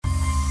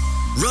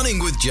Running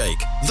with Jake,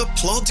 the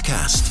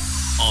podcast.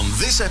 On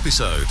this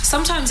episode...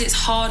 Sometimes it's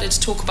harder to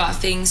talk about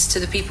things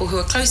to the people who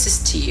are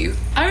closest to you.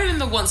 I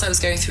remember once I was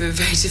going through a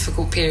very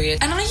difficult period,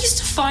 and I used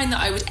to find that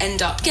I would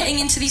end up getting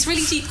into these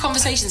really deep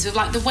conversations with,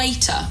 like, the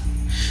waiter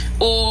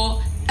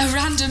or a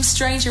random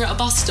stranger at a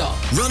bus stop.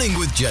 Running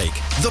with Jake,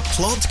 the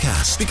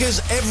podcast.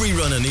 Because every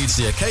runner needs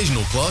the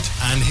occasional plod.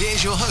 And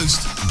here's your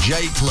host,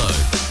 Jake Lowe.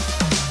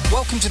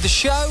 Welcome to the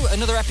show,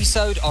 another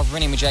episode of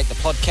Running with Jake, the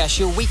podcast,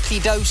 your weekly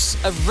dose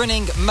of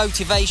running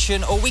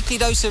motivation, or weekly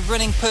dose of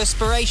running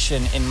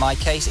perspiration, in my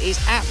case. It is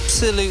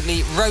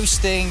absolutely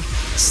roasting,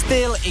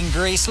 still in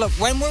Greece. Look,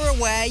 when we're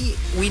away,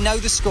 we know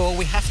the score.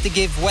 We have to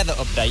give weather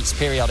updates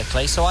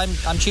periodically, so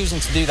I'm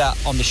choosing to do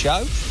that on the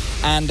show.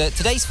 And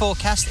today's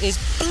forecast is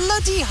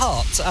bloody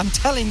hot. I'm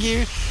telling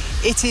you,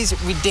 it is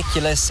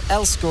ridiculous.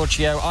 El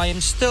Scorchio, I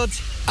am stood...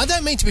 I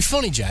don't mean to be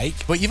funny,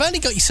 Jake, but you've only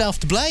got yourself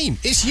to blame.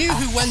 It's you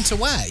who went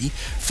away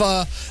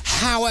for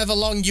however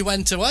long you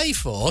went away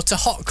for to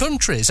hot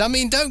countries. I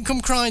mean, don't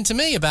come crying to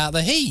me about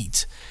the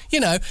heat. You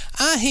know,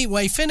 our heat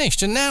wave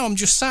finished, and now I'm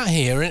just sat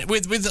here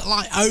with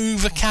like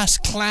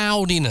overcast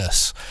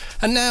cloudiness,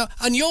 and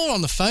you're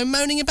on the phone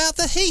moaning about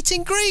the heat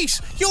in Greece.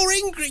 You're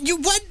in Greece. You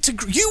went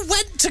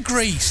to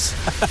Greece.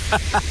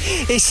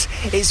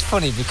 It's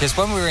funny because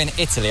when we were in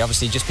Italy,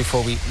 obviously just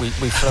before we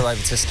flew over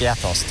to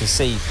Skiathos to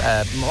see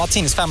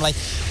Martina's family,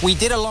 we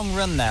did a long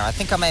run there. I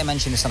think I may have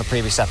mentioned this on a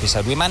previous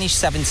episode. We managed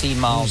 17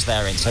 miles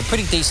therein, so a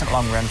pretty decent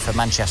long run for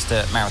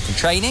Manchester Marathon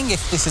training.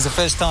 If this is the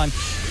first time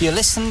you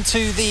listen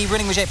to the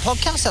Running with Jake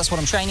podcast, that's what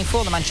I'm training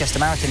for, the Manchester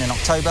Marathon in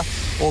October,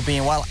 all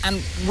being well.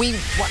 And we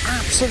were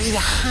absolutely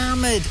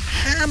hammered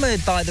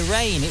by the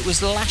rain. It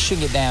was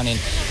lashing it down in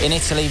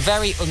Italy.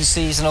 Very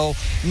unseasonal,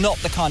 not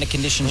the kind of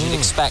conditions you'd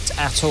expect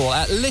at all.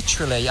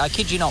 Literally, I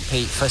kid you not,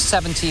 Pete, for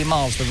 17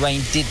 miles the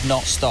rain did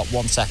not stop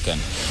 1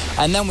 second.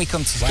 And then we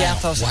come to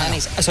Skiathos,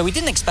 and so we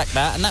didn't expect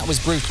that, and that was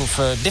brutal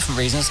for different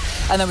reasons.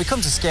 And then we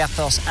come to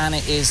Skiathos, and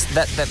it is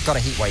that they've got a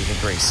heat wave in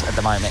Greece at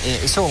the moment.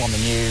 It's all on the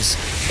news.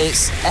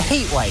 It's a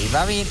heat wave.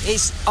 I mean,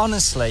 it's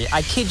honestly,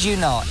 I kid you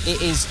not,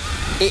 it is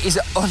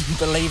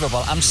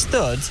unbelievable. I'm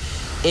stood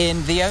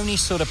in the only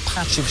sort of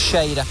patch of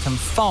shade I can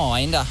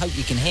find. I hope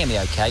you can hear me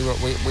okay.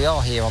 We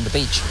are here on the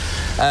beach,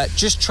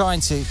 just trying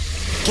to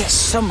get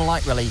some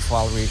light relief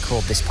while we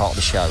record this part of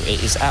the show.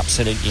 It is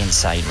absolutely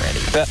insane,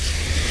 really. But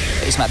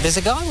it's mad. There's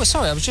a guy,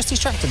 I was just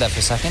distracted there for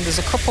a second. There's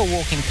a couple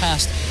walking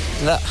past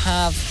that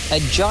have a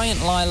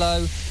giant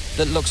lilo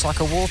that looks like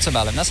a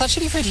watermelon. That's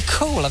actually really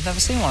cool. I've never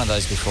seen one of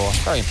those before.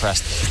 Very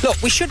impressed. Look,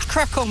 we should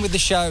crack on with the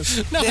show.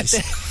 Nice.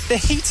 The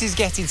heat is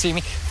getting to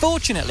me.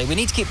 Fortunately, we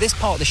need to keep this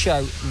part of the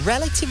show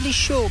relatively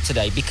short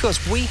today because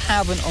we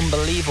have an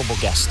unbelievable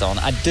guest on.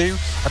 I do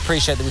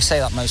appreciate that we say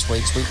that most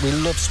weeks. We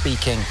love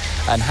speaking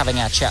and having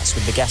our chats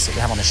with the guests that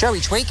we have on the show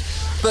each week.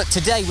 But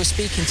today we're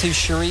speaking to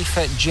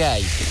Sharifa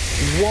J.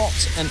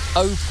 What an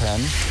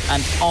open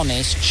and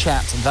honest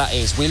chat that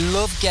is. We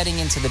love getting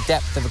into the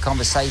depth of a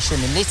conversation,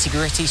 the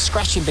nitty-gritty,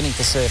 scratching beneath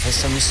the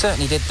surface, and we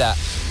certainly did that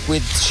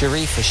with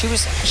Sharifa. She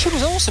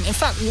was awesome. In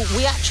fact,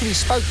 we actually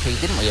spoke, Pete,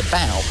 didn't we,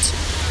 about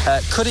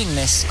cutting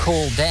this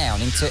call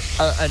down into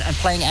and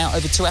playing it out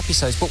over 2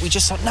 episodes. But we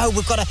just thought, no,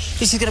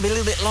 this is going to be a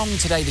little bit long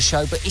today, the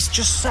show, but it's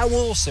just so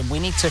awesome. We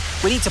need to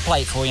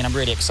play it for you, and I'm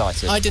really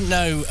excited. I didn't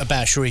know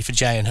about Sharifa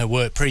J and her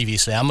work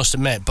previously, I must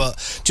admit,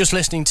 but just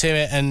listening to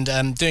it and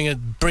doing a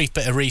brief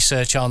bit of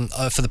research on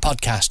for the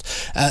podcast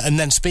and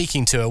then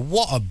speaking to her,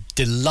 what a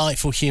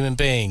delightful human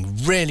being.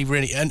 Really,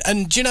 really.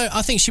 And you know,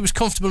 I think she was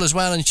comfortable as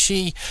well, and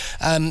she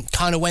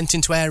kind of went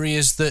into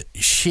areas that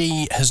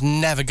she has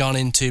never gone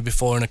into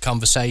before in a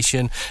conversation.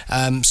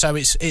 So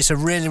it's a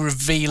really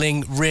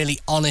revealing, really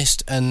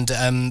honest and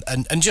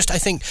just, I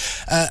think,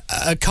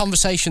 a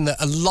conversation that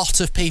a lot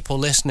of people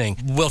listening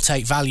will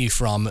take value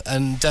from.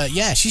 And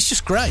she's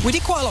just great. We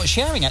did quite a lot of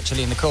sharing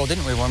actually in the call,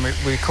 didn't we, when we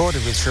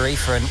recorded with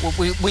Sharifa? And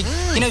we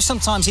you know,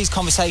 sometimes these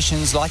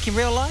conversations, like in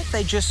real life,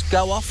 they just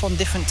go off on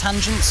different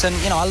tangents. And,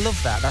 you know, I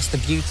love that. That's the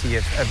beauty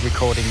of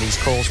recording these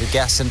calls with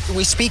guests. And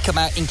we speak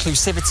about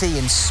inclusivity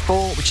in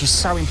sport, which is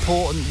so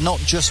important, not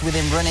just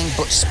within running,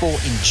 but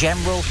sport in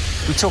general.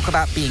 We talk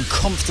about being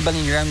comfortable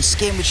in your own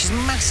skin, which is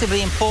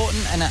massively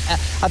important. And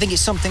I think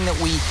it's something that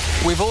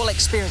we've all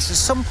experienced at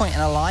some point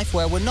in our life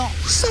where we're not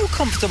so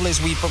comfortable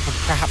as we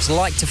perhaps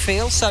like to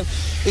feel. So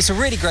it's a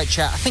really great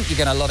chat. I think you're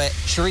going to love it.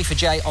 Sharifa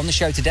J on the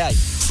show today.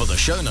 For the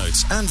show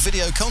notes and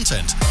video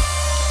content,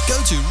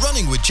 go to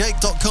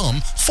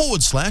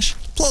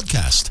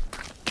runningwithjake.com/podcast.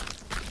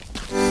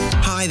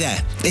 Hi there,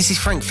 this is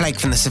Frank Flake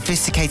from the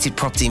Sophisticated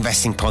Property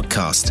Investing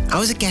Podcast. I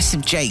was a guest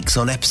of Jake's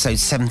on episode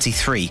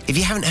 73. If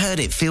you haven't heard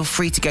it, feel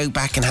free to go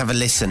back and have a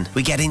listen.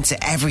 We get into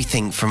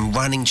everything from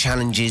running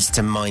challenges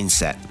to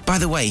mindset. By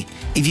the way,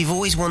 if you've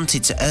always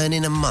wanted to earn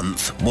in a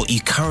month what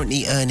you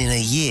currently earn in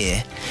a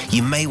year,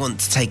 you may want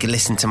to take a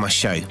listen to my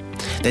show.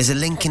 There's a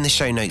link in the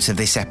show notes of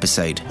this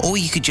episode, or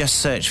you could just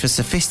search for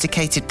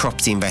Sophisticated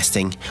Property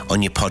Investing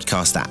on your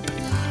podcast app.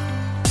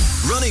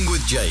 Running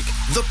with Jake,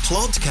 the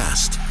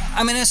podcast.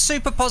 I'm in a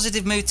super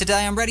positive mood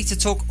today. I'm ready to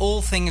talk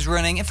all things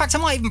running. In fact, I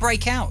might even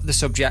break out the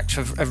subject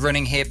of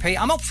running here,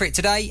 Pete. I'm up for it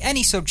today.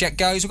 Any subject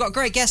goes. We've got a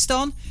great guest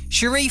on.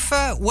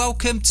 Sharifa,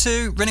 welcome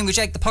to Running with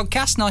Jake, the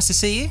podcast. Nice to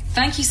see you.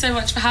 Thank you so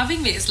much for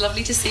having me. It's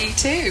lovely to see you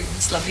too.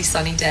 It's a lovely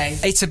sunny day.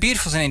 It's a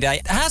beautiful sunny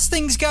day. How's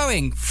things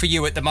going for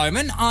you at the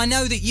moment? I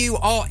know that you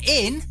are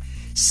in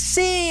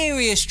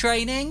serious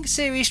training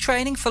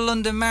for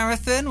London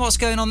Marathon. What's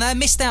going on there?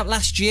 Missed out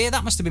last year.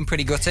 That must have been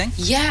pretty gutting.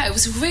 Yeah, it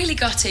was really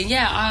gutting.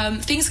 Yeah,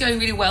 things are going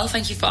really well.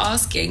 Thank you for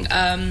asking.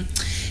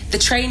 The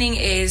training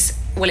it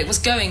was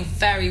going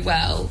very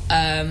well.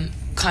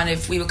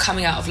 We were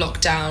coming out of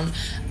lockdown.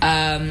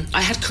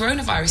 I had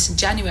coronavirus in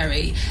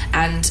January,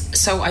 and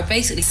so I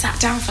basically sat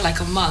down for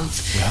like a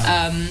month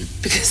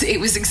because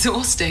it was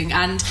exhausting,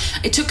 and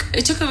it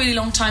took a really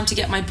long time to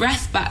get my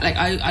breath back. Like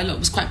I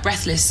was quite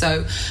breathless,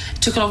 so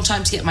it took a long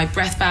time to get my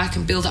breath back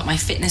and build up my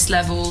fitness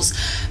levels.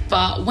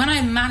 But when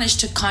I managed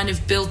to kind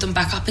of build them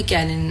back up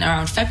again in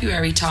around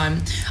February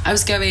time, I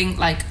was going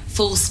like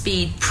full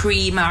speed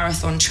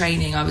pre-marathon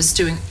training. I was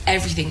doing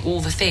everything, all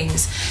the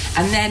things,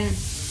 and then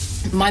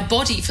my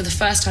body, for the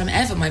first time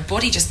ever, my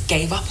body just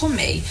gave up on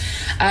me.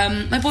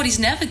 My body's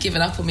never given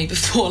up on me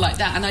before like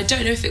that, and I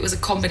don't know if it was a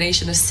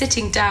combination of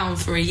sitting down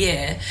for a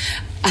year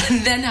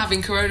and then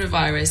having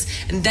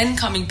coronavirus and then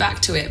coming back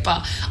to it,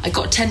 but I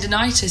got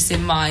tendinitis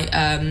in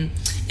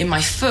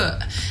my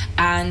foot,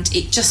 and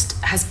it just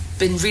has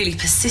been really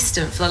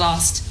persistent for the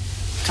last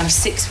kind of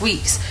 6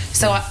 weeks.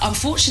 So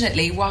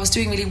unfortunately, while I was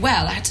doing really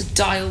well, I had to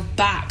dial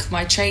back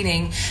my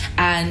training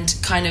and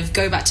kind of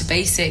go back to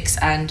basics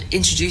and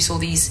introduce all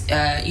these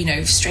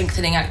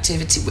strengthening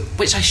activity,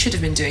 which I should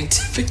have been doing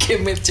to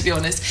begin with, to be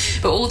honest.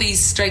 But all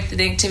these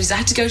strengthening activities, I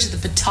had to go to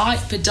the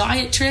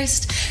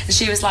podiatrist, and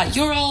she was like,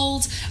 "You're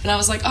old," and I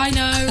was like, "I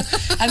know."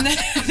 And then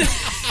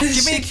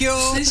give me a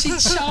cure. Then she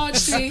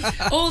charged me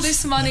all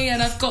this money,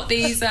 and I've got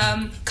these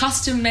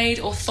custom-made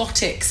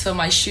orthotics for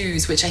my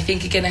shoes, which I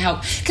think are going to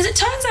help, because it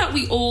turns out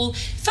we all,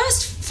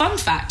 first fun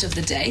fact of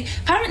the day,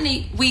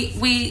 apparently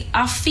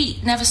our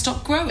feet never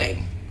stop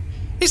growing.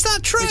 Is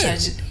that true?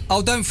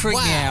 Oh, don't freak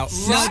me out.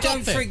 No,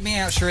 don't freak me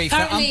out,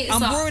 Sharifa.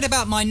 I'm worried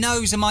about my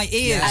nose and my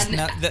ears.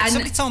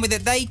 Somebody told me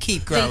that they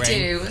keep growing. They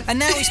do. And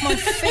now it's my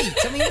feet.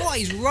 I mean, what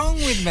is wrong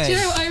with me? Do you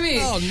know what I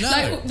mean? Oh, no.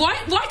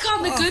 Like, why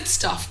can't the good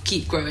stuff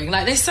keep growing?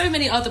 Like, there's so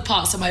many other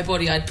parts of my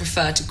body I'd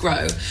prefer to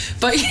grow.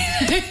 But,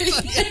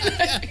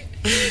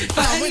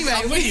 I'm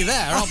with you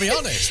there, I'll be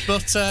honest.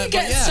 But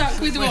stuck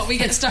with what we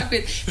get stuck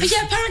with. But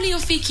yeah, apparently your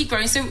feet keep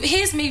growing. So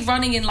here's me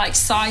running in like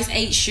size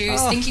 8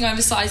 shoes, thinking I'm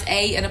a size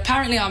 8, and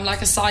apparently I'm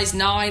like a size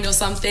 9 or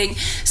something.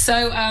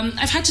 So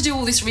I've had to do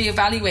all this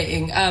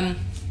reevaluating.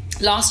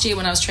 Last year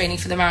when I was training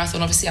for the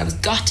marathon, obviously I was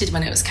gutted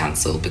when it was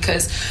cancelled,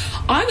 because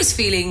I was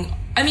feeling,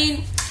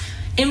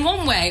 in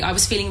one way, I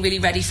was feeling really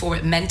ready for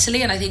it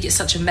mentally, and I think it's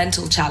such a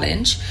mental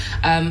challenge.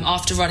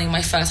 After running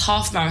my first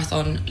half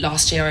marathon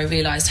last year, I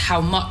realised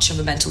how much of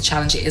a mental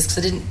challenge it is, because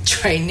I didn't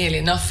train nearly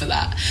enough for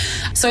that.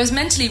 So I was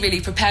mentally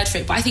really prepared for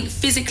it, but I think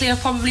physically I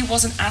probably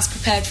wasn't as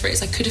prepared for it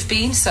as I could have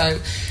been. So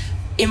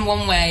in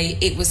one way,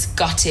 it was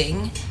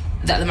gutting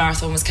that the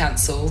marathon was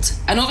cancelled,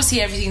 and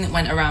obviously everything that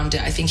went around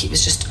it. I think it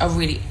was just a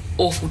really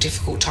awful,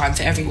 difficult time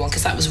for everyone,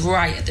 because that was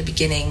right at the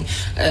beginning.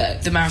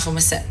 The marathon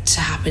was set to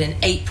happen in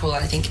April,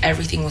 and I think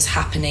everything was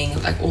happening,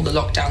 like all the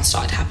lockdown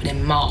started happening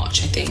in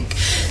March, I think.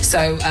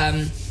 So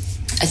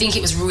I think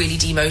it was really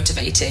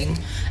demotivating,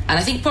 and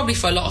I think probably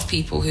for a lot of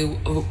people who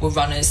were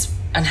runners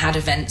and had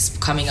events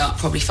coming up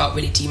probably felt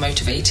really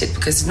demotivated,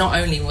 because not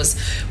only was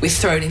we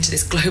thrown into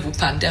this global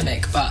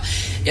pandemic, but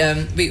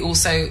we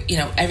also,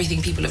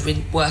 everything people have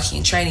been working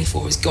and training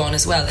for is gone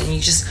as well. And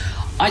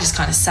I just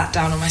kind of sat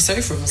down on my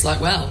sofa and was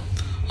like, well,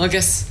 I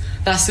guess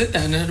that's it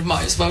then. I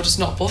might as well just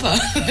not bother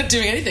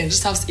doing anything,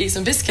 just have to eat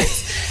some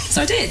biscuits.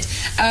 So I did.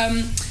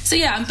 So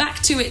yeah, I'm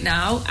back to it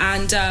now,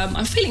 and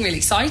I'm feeling really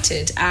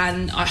excited.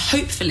 And I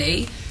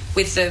hopefully,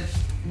 with the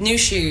new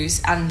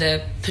shoes and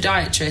the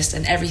podiatrist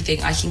and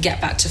everything, I can get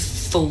back to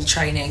full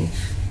training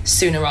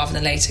sooner rather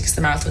than later, because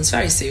the marathon's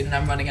very soon and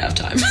I'm running out of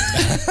time.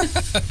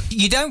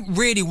 You don't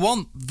really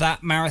want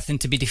that marathon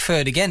to be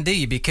deferred again, do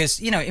you? Because,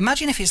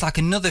 imagine if it's like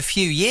another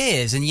few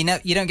years and you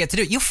don't get to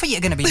do it. Your feet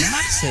are going to be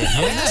massive.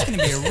 That's going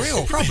to be a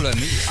real problem.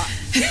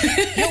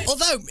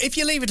 Although, if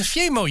you leave it a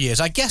few more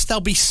years, I guess they'll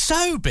be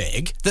so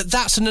big that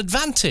that's an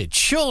advantage,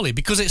 surely,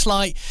 because it's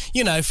like,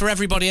 for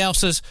everybody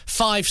else's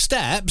 5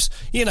 steps,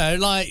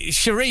 like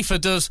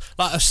Sharifa does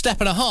like a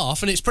step and a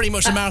half, and it's pretty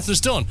much the marathon's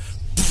done.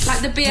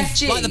 Like the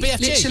BFG. Like the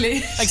BFG. Literally.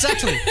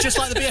 Exactly. Just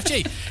like the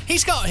BFG.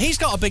 He's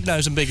got a big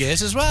nose and big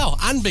ears as well,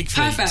 and big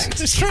feet.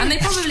 Perfect. It's true. And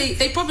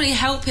they probably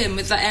help him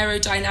with the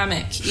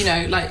aerodynamic,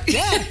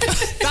 Yeah,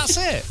 that's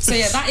it. So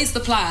yeah, that is the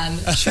plan.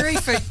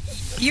 Sharifa,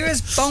 You're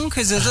as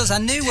bonkers as us. I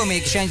knew when we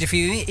exchanged a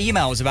few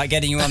emails about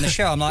getting you on the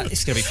show, I'm like,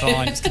 it's going to be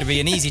fine. It's going to be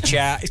an easy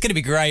chat. It's going to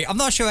be great. I'm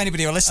not sure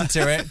anybody will listen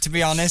to it, to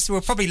be honest.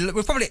 We're probably. Do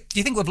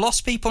you think we've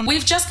lost people?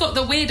 We've just got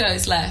the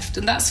weirdos left,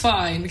 and that's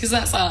fine, because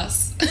that's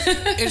us.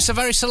 It's a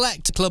very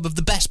select club of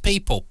the best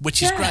people,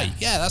 which is great.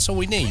 Yeah, that's all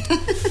we need.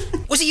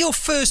 Was it your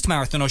first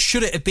marathon, or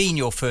should it have been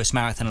your first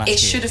marathon last year? It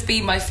should have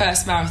been my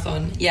first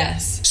marathon,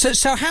 yes.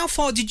 So how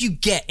far did you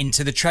get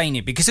into the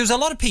training? Because there was a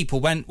lot of people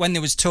when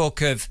there was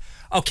talk of,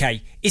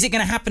 okay, is it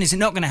going to happen? Is it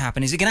not going to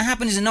happen? Is it going to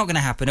happen? Is it not going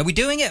to happen? Are we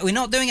doing it? Are we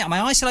not doing it? Am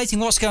I isolating?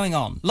 What's going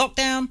on?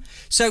 Lockdown?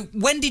 So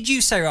when did you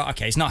say, right,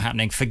 okay, it's not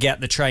happening, forget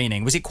the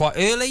training? Was it quite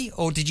early,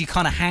 or did you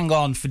kind of hang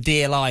on for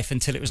dear life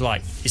until it was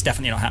like, it's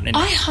definitely not happening?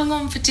 I hung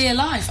on for dear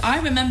life. I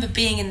remember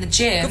being in the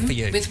gym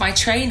with my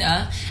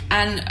trainer,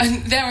 and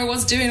there I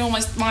was doing all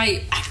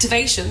my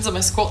activations and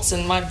my squats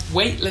and my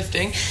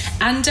weightlifting,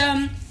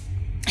 and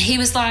he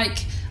was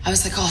like, I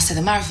was like, oh, so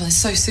the marathon is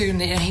so soon,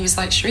 and he was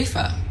like,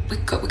 Sharifa,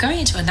 we're going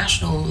into a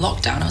national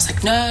lockdown. I was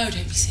like, no,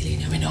 don't be silly,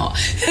 no, we're not.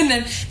 And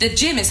then the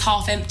gym is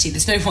half empty,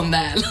 there's no one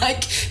there,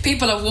 like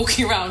people are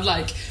walking around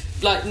like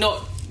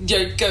not, you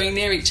know, going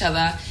near each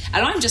other,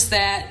 and I'm just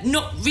there,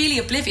 not really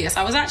oblivious.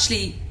 I was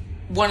actually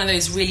one of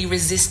those really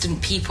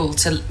resistant people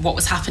to what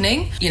was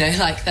happening, you know,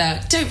 like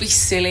don't be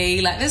silly,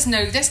 like there's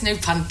no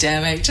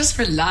pandemic, just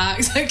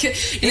relax. Like,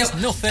 there's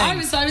nothing.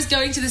 I was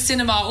going to the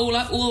cinema all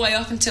the way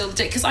up until the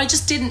day, because I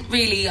just didn't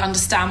really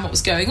understand what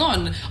was going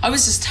on. I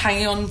was just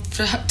hanging on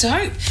to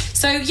hope.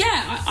 So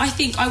yeah, I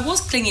think I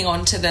was clinging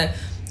on to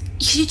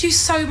you do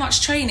so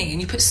much training and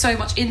you put so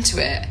much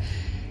into it,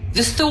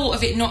 the thought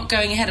of it not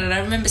going ahead. And I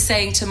remember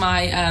saying to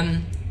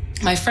my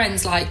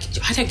friends, like,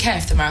 I don't care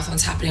if the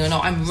marathon's happening or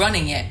not, I'm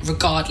running it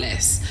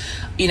regardless.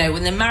 You know,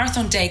 when the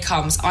marathon day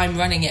comes, I'm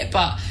running it.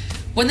 But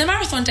when the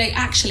marathon day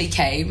actually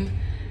came,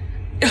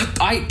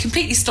 I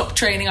completely stopped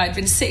training. I'd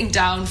been sitting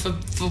down for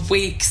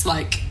weeks,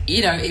 like,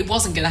 you know, it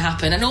wasn't going to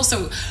happen. And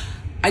also,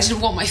 I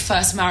didn't want my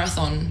first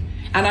marathon.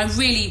 And I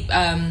really,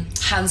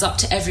 hands up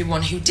to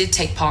everyone who did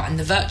take part in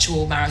the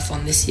virtual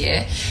marathon this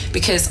year,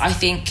 because I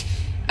think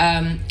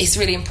it's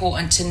really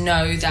important to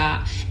know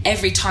that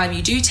every time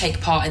you do take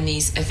part in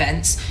these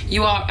events,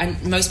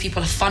 and most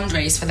people have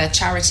fundraised for their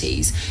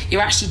charities,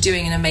 you're actually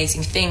doing an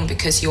amazing thing,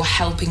 because you're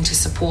helping to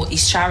support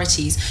these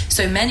charities.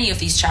 So many of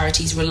these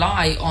charities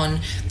rely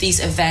on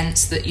these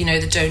events, that, you know,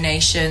 the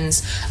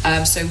donations.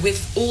 So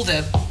with all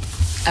the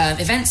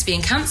events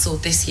being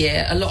cancelled this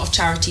year, a lot of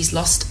charities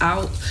lost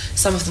out.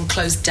 Some of them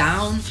closed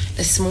down,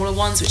 the smaller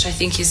ones, which I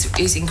think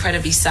is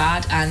incredibly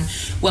sad. And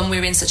when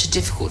we're in such a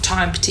difficult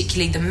time,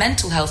 particularly the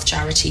mental health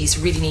charities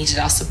really needed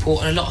our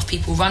support, and a lot of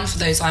people run for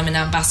those. I'm an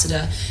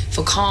ambassador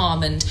for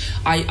Calm, and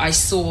I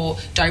saw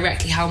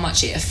directly how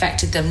much it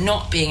affected them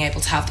not being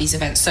able to have these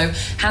events. So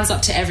hands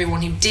up to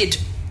everyone who did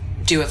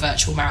do a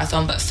virtual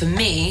marathon. But for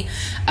me,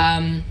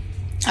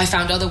 I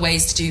found other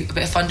ways to do a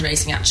bit of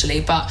fundraising,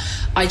 actually, but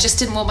I just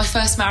didn't want my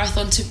first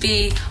marathon to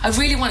be... I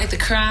really wanted the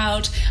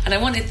crowd, and I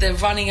wanted the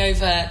running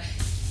over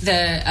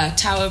the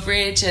Tower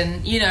Bridge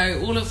and, you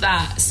know, all of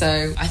that.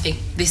 So I think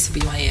this will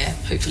be my year,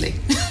 hopefully.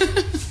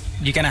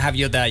 You're going to have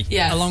your day,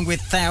 along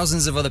with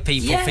thousands of other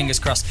people, fingers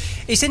crossed.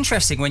 It's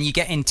interesting when you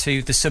get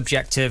into the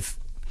subject of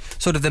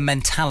sort of the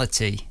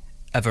mentality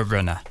of a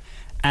runner.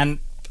 And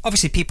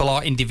obviously people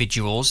are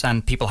individuals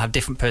and people have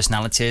different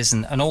personalities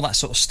and all that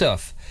sort of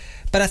stuff.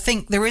 But I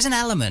think there is an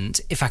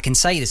element, if I can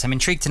say this, I'm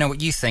intrigued to know what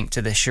you think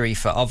to this,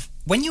 Sharifa, of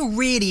when you're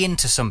really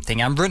into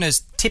something, and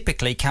runners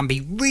typically can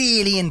be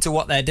really into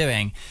what they're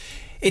doing,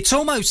 it's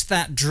almost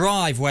that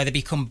drive where they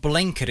become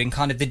blinkered and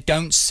kind of they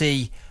don't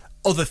see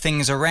other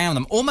things around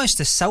them, almost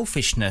a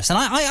selfishness. And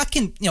I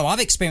can, you know, I've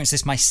experienced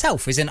this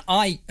myself, as in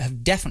I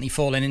have definitely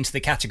fallen into the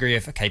category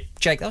of, okay,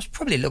 Jake, that was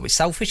probably a little bit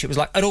selfish. It was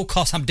like, at all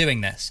costs, I'm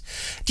doing this.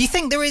 Do you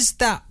think there is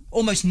that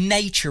almost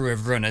nature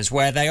of runners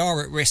where they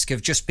are at risk of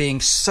just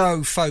being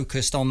so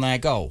focused on their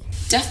goal?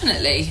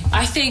 Definitely.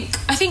 I think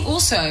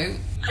also,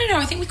 I don't know,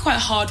 I think we're quite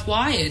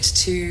hardwired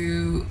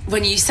to,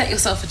 when you set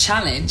yourself a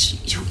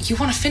challenge, you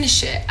want to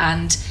finish it,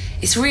 and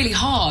it's really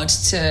hard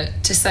to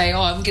say,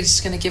 oh, I'm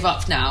just going to give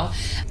up now.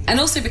 And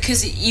also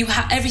because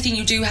everything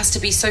you do has to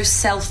be so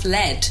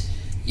self-led.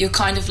 You're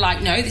kind of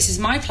like, no, this is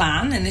my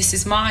plan and this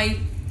is my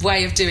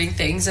way of doing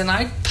things, and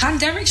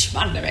pandemic,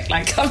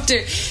 like I'm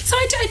doing. So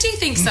I do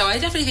think so. I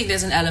definitely think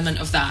there's an element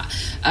of that.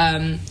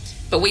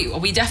 But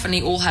we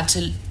definitely all had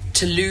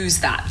to lose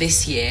that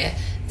this year,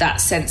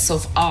 that sense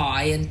of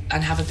I,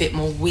 and have a bit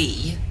more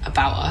we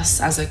about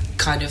us as a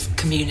kind of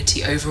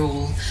community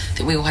overall,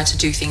 that we all had to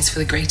do things for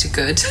the greater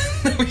good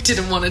that we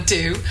didn't want to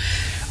do.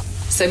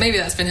 So maybe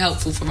that's been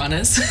helpful for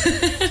runners.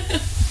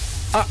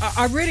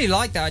 I really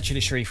like that,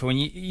 actually, Sharifa, when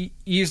you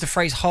use the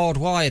phrase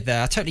hardwired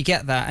there. I totally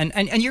get that.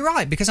 And you're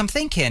right, because I'm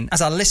thinking,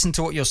 as I listen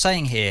to what you're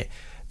saying here,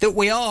 that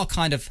we are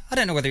kind of, I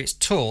don't know whether it's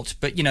taught,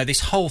 but, you know, this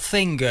whole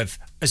thing of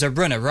as a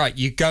runner, right,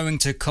 you're going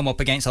to come up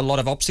against a lot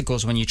of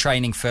obstacles when you're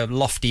training for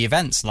lofty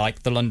events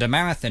like the London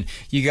Marathon.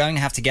 You're going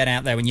to have to get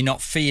out there when you're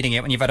not feeling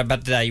it, when you've had a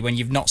bad day, when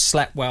you've not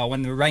slept well,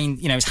 when the rain,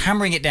 is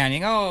hammering it down. You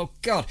go, oh,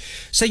 God.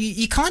 So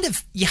you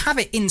have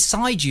it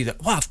inside you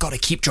that, well, I've got to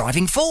keep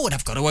driving forward.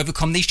 I've got to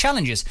overcome these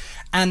challenges.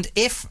 And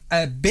if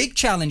a big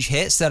challenge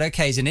hits that,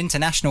 okay, is an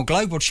international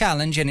global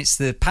challenge and it's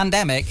the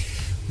pandemic,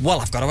 well,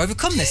 I've got to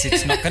overcome this.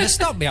 It's not going to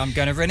stop me. I'm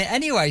going to run it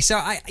anyway. So,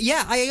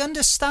 I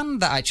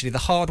understand that, actually, the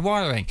hard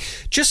wiring.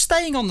 Just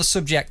staying on the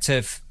subject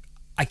of,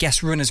 I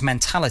guess, runners'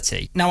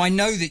 mentality. Now, I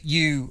know that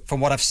you, from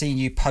what I've seen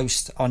you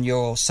post on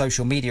your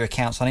social media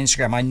accounts on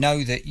Instagram, I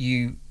know that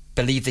you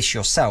believe this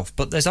yourself,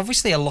 but there's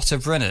obviously a lot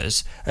of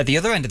runners at the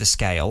other end of the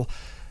spectrum,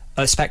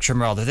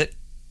 that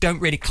don't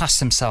really class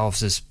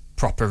themselves as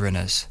proper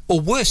runners. Or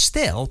worse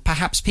still,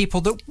 perhaps people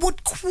that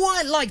would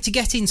quite like to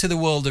get into the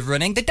world of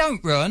running. They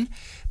don't run,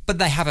 but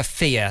they have a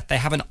fear, they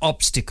have an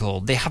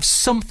obstacle, they have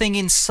something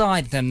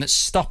inside them that's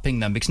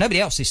stopping them, because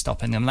nobody else is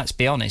stopping them, let's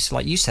be honest.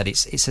 Like you said,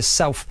 it's a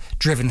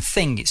self-driven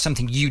thing. It's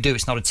something you do.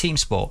 It's not a team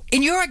sport.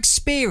 In your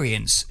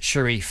experience,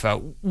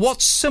 Sharifa,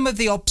 what's some of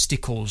the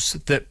obstacles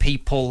that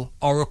people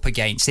are up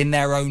against in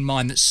their own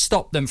mind that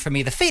stop them from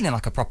either feeling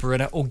like a proper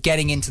runner or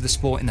getting into the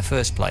sport in the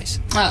first place?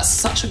 That's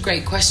such a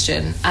great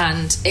question,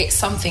 and it's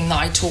something that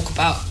I talk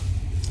about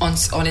on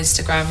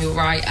Instagram, you're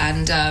right,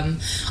 and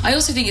I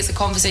also think it's a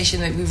conversation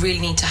that we really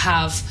need to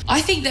have.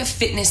 I think that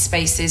fitness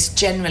spaces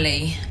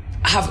generally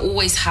have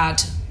always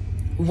had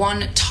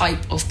one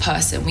type of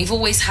person. We've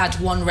always had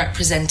one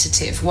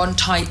representative, one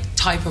type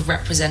of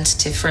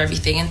representative for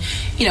everything, and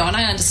and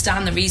I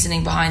understand the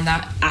reasoning behind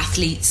that.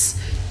 Athletes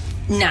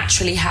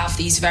naturally have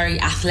these very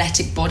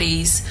athletic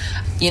bodies.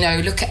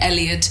 Look at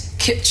Eliud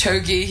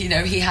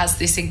Kipchoge, he has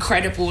this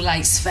incredible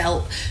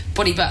svelte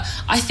body, but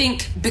I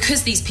think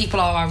because these people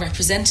are our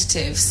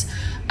representatives,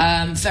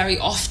 very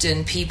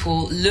often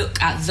people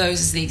look at those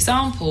as the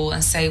example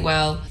and say,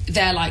 well,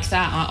 they're like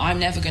that, I'm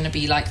never going to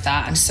be like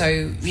that, and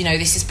so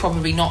this is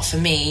probably not for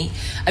me.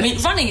 I mean,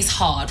 running is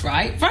hard,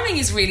 right? Running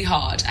is really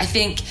hard. I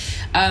think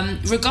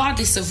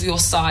regardless of your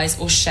size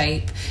or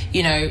shape,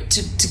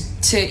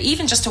 to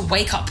even just to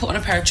wake up, put on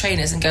a pair of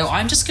trainers and go,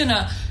 I'm just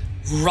gonna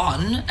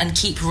run and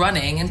keep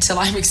running until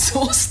I'm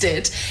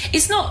exhausted,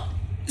 it's not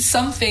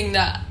something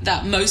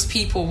that most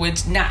people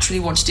would naturally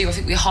want to do. I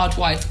think we're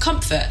hardwired for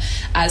comfort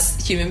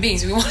as human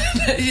beings. We want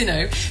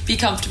to be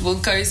comfortable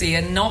and cozy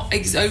and not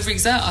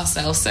overexert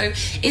ourselves. So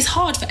it's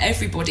hard for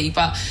everybody,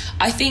 but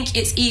I think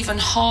it's even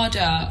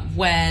harder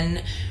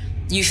when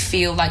you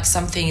feel like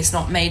something is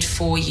not made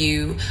for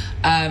you,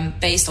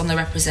 based on the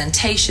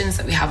representations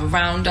that we have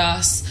around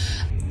us.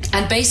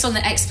 And based on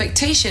the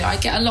expectation, I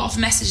get a lot of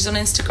messages on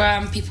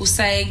Instagram, people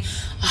saying,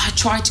 I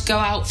tried to go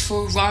out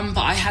for a run,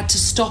 but I had to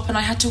stop and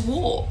I had to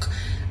walk.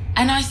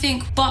 And I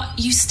think, but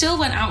you still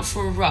went out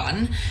for a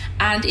run,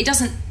 and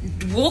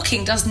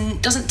walking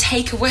doesn't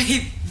take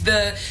away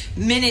the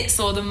minutes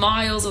or the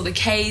miles or the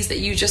Ks that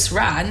you just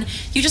ran.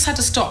 You just had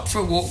to stop for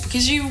a walk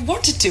because you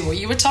wanted to, or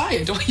you were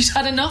tired, or you'd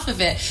had enough of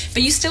it,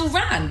 but you still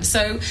ran.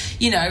 So,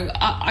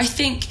 I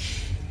think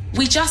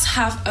we just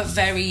have a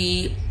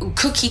very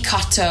cookie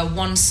cutter,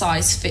 one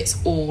size fits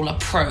all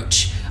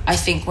approach, I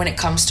think, when it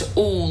comes to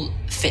all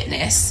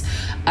fitness.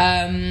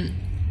 And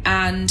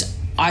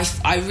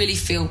I really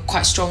feel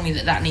quite strongly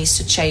that needs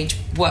to change.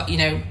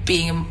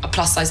 Being a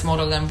plus size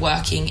model and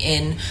working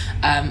in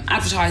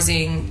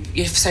advertising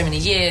for so many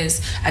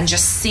years, and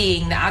just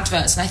seeing the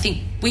adverts. And I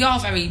think we are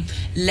very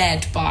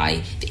led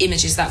by the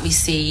images that we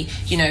see.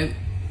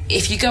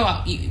 If you go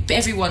up,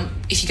 if you're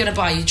going to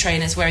buy your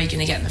trainers, where are you going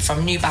to get them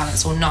from? New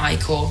Balance or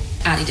Nike or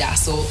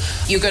Adidas, or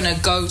you're going to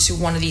go to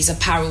one of these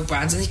apparel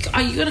brands, and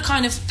are you going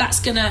to that's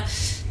going to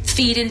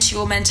feed into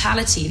your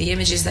mentality, the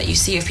images that you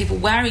see of people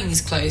wearing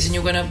these clothes, and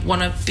you're going to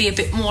want to be a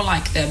bit more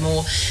like them.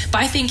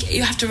 But I think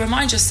you have to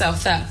remind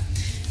yourself that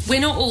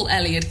we're not all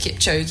Eliud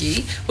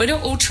Kipchoge. We're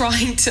not all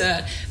trying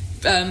to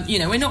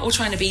we're not all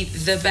trying to be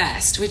the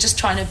best. We're just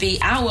trying to be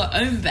our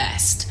own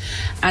best.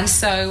 And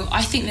so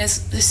I think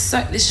there's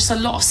just a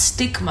lot of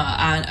stigma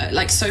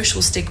and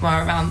social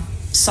stigma around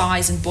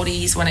size and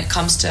bodies when it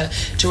comes to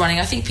running.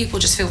 I think people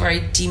just feel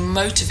very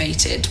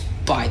demotivated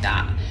by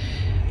that.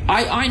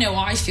 I know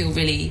I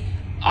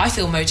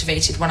feel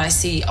motivated when I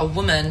see a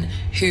woman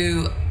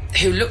who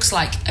looks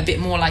like a bit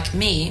more like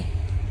me,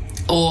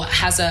 or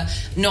has a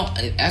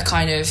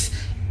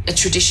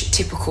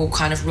typical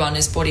kind of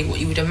runner's body, what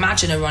you would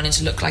imagine a runner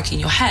to look like in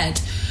your head.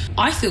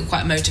 I feel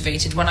quite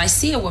motivated when I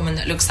see a woman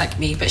that looks like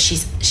me, but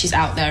she's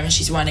out there and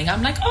she's running.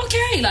 I'm like,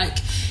 okay,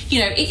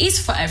 it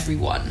is for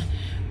everyone.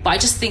 But I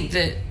just think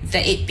that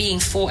it being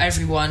for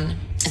everyone,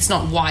 it's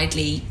not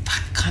widely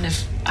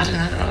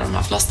I don't know,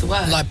 I've lost the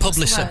word. Like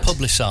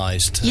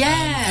publicised.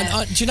 Yeah.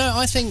 And do you know,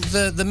 I think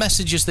the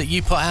messages that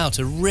you put out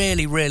are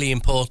really, really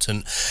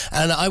important.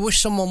 And I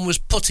wish someone was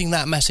putting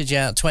that message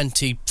out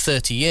 20,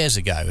 30 years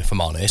ago, if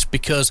I'm honest,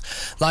 because,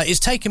 like, it's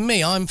taken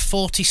me, I'm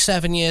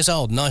 47 years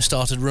old and I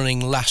started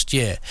running last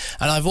year.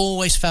 And I've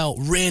always felt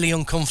really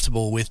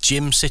uncomfortable with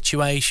gym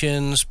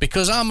situations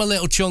because I'm a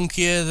little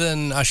chunkier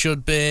than I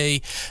should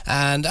be.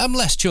 And I'm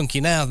less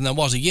chunky now than I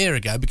was a year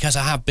ago because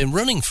I have been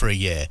running for a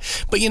year.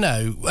 But, you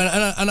know,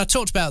 and I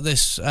talked about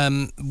this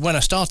when I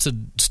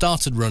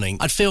started running.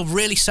 I'd feel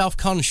really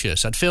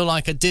self-conscious. I'd feel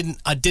like I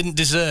didn't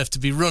deserve to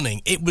be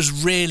running. It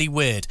was really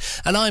weird.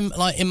 And I'm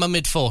like in my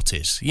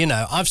mid-40s. You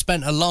know, I've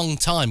spent a long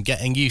time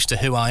getting used to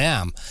who I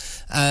am.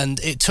 And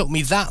it took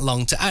me that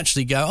long to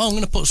actually go, I'm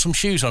going to put some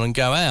shoes on and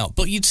go out.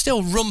 But you'd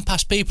still run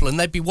past people and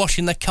they'd be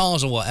washing their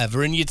cars or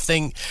whatever, and you'd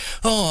think,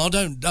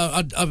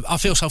 I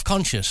feel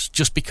self-conscious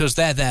just because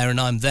they're there and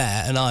I'm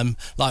there, and I'm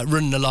like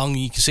running along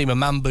and you can see my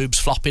man boobs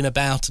flopping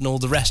about and all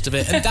the rest of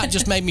it, and that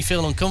just made me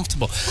feel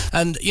uncomfortable.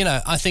 And, you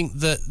know, I think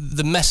that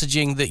the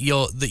messaging that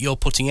you're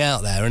putting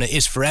out there, and it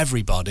is for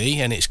everybody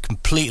and it's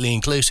completely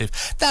inclusive,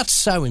 that's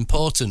so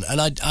important.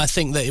 And I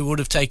think that it would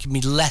have taken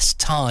me less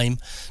time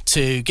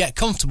to get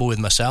comfortable with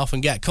myself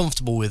and get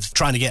comfortable with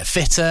trying to get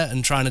fitter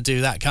and trying to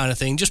do that kind of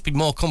thing, just be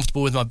more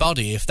comfortable with my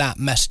body if that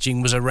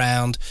messaging was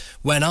around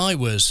when I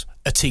was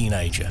a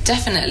teenager.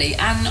 Definitely.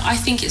 And I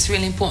think it's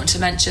really important to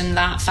mention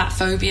that fat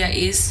phobia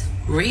is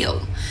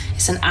real.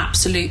 It's an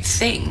absolute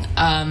thing.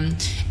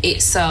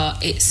 It's a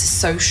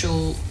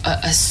social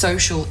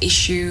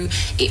issue.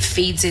 It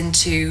feeds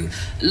into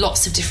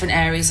lots of different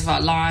areas of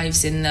our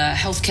lives, in the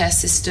healthcare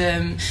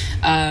system,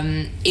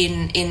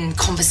 in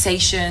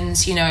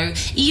conversations, you know,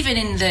 even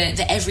in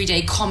the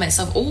everyday comments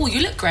of, oh,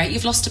 you look great,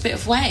 you've lost a bit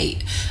of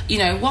weight. You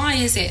know, why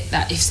is it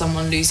that if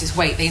someone loses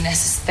weight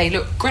they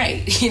look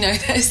great? You know,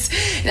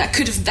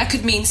 that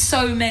could mean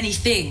so many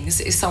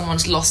things. If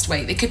someone's lost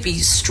weight, they could be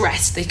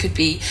stressed, they could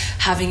be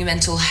having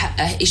mental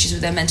issues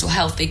with their mental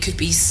health, they could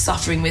be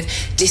suffering with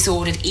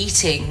disordered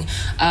eating.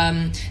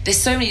 There's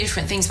so many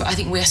different things, but I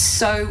think we're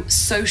so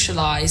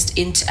socialized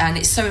into, and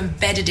it's so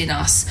embedded in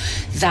us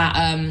that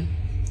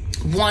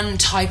one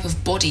type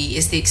of body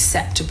is the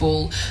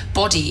acceptable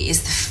body,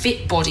 is the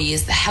fit body,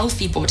 is the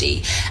healthy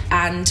body.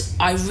 And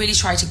I really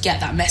try to get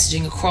that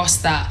messaging across,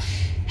 that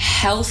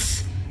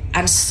health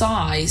and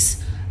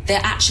size,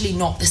 they're actually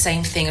not the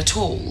same thing at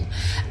all.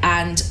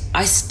 And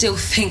I still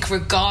think,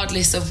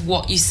 regardless of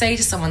what you say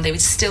to someone, they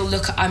would still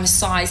look at, I'm a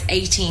size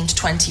 18 to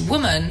 20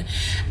 woman,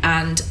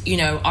 and, you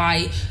know,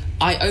 I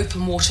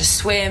open water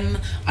swim,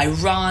 I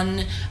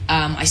run,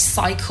 I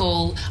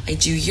cycle, I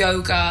do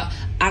yoga,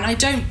 and I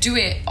don't do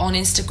it on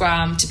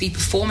Instagram to be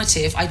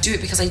performative. I do it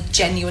because I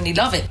genuinely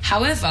love it.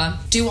 However,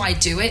 do I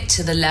do it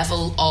to the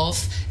level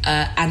of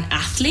an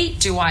athlete?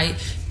 Do I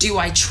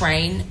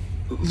train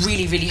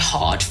really, really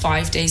hard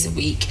 5 days a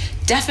week?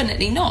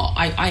 Definitely not.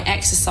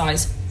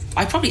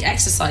 I probably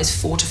exercise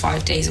 4 to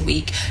 5 days a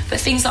week, but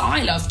things that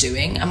I love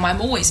doing, and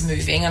I'm always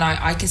moving, and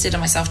I consider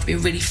myself to be a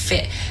really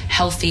fit,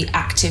 healthy,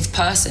 active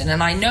person.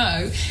 And I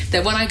know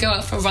that when I go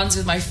out for runs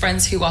with my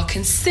friends who are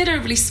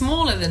considerably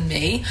smaller than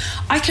me,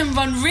 I can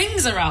run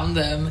rings around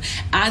them,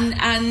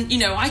 and you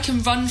know, I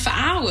can run for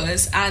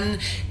hours, and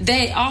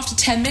they, after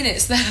 10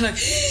 minutes, they're like,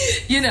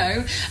 you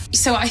know.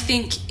 So I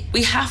think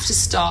we have to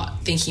start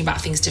thinking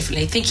about things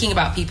differently, thinking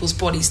about people's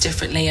bodies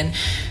differently, and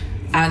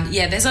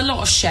yeah, there's a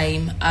lot of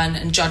shame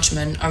and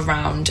judgment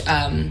around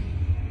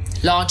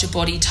larger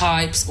body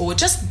types, or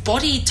just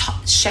body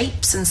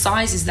shapes and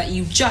sizes that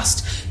you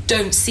just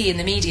don't see in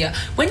the media.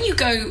 When you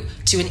go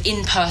to an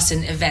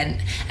in-person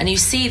event and you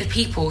see the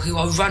people who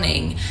are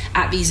running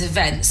at these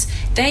events,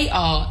 they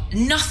are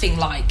nothing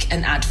like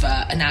an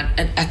advert,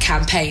 a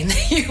campaign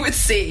that you would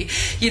see.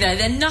 You know,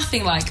 they're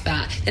nothing like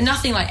that. They're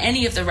nothing like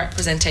any of the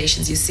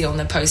representations you see on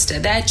the poster.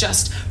 They're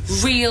just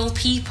real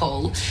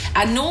people.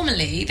 And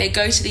normally they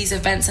go to these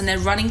events and they're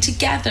running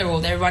together, or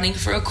they're running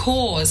for a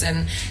cause,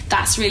 and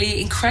that's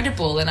really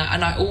incredible. And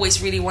I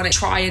always really want to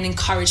try and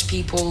encourage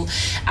people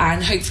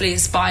and hopefully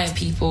inspire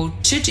people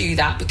to do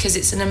that, because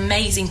it's an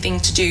amazing thing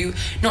to do,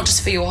 not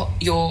just for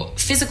your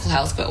physical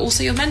health, but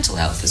also your mental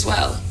health as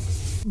well.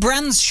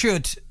 Brands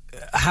should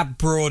have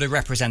broader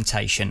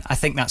representation. I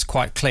think that's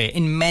quite clear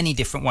in many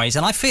different ways.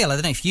 And I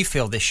don't know if you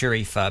feel this,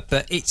 Sharifa,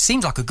 but it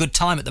seems like a good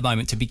time at the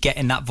moment to be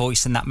getting that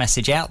voice and that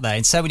message out there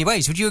in so many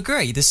ways. Would you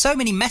agree? There's so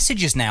many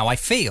messages now, I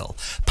feel.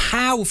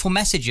 Powerful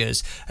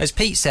messages. As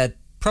Pete said,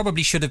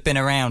 probably should have been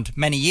around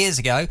many years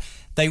ago.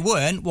 They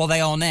weren't. Well, they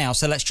are now,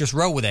 so let's just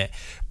roll with it.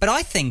 But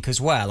I think as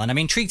well, and I'm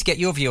intrigued to get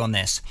your view on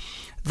this,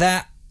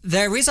 that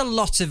there is a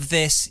lot of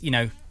this, you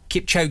know,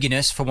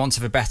 Kipchoginess, for want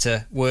of a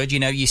better word. You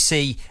know, you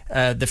see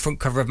the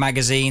front cover of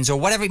magazines or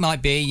whatever it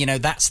might be. You know,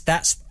 that's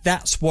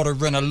what a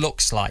runner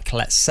looks like,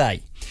 let's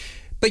say.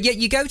 But yet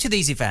you go to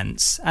these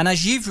events, and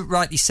as you've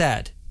rightly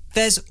said,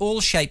 there's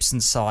all shapes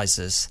and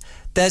sizes.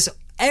 There's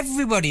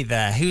everybody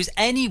there who's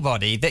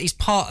anybody that is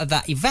part of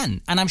that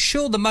event. And I'm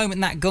sure the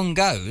moment that gun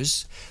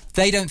goes,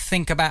 they don't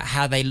think about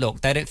how they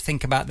look. They don't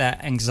think about their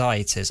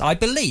anxieties. I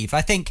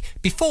think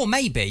before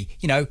maybe,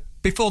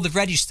 before they've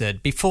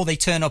registered, before they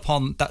turn up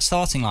on that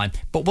starting line.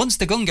 But once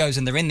the gun goes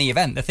and they're in the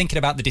event, they're thinking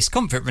about the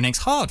discomfort running's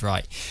hard,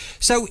 right?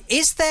 So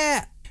is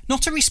there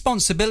not a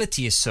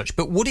responsibility as such,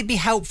 but would it be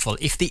helpful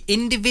if the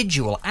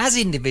individuals,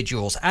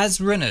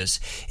 as runners,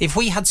 if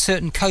we had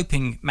certain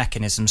coping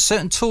mechanisms,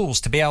 certain tools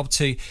to be able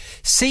to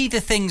see the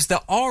things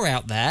that are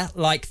out there,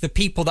 like the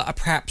people that are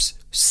perhaps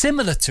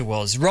similar to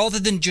us, rather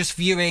than just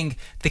viewing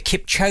the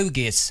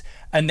Kipchogis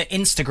and the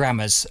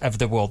Instagrammers of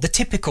the world, the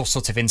typical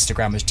sort of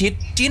Instagrammers.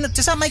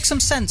 Does that make some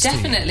sense?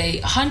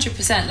 Definitely,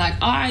 100%. Like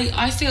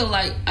I feel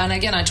like, and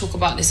again, I talk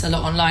about this a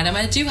lot online. I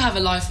mean, I do have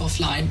a life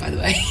offline, by the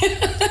way.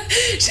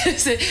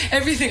 So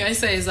everything I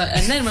say is like,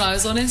 and then when I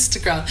was on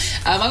Instagram,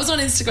 I was on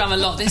Instagram a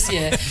lot this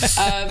year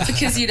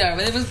because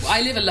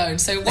I live alone.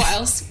 So what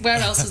else? Where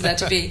else was there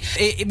to be?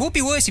 It would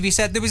be worse if you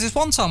said there was this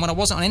one time when I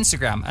wasn't on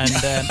Instagram and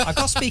I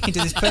got speaking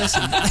to this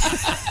person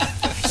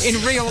in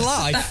real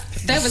life.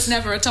 There was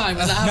never a time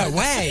when that happened. No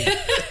way.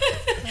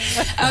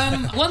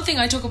 One thing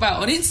I talk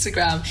about on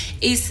Instagram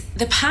is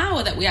the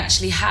power that we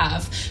actually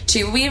have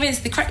to. We're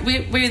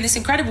in this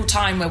incredible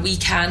time where we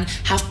can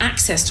have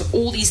access to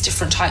all these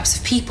different types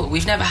of people.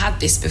 We've never had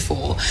this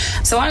before.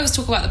 So I always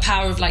talk about the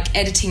power of like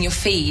editing your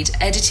feed,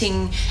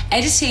 editing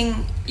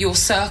your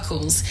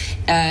circles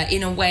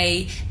in a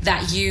way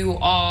that you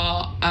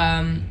are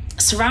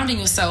surrounding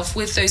yourself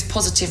with those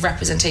positive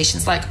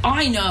representations. Like,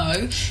 I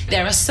know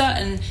there are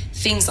certain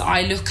things that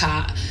I look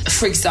at,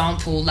 for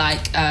example,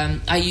 like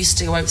I used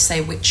to, I won't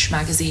say which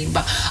magazine,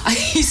 but I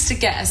used to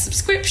get a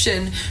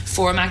subscription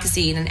for a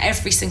magazine, and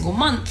every single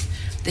month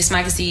this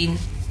magazine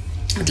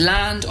would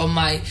land on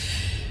my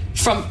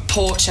front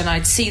porch and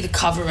I'd see the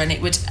cover, and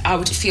I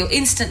would feel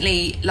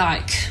instantly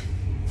like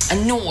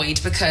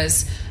annoyed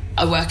because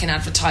I work in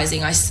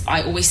advertising.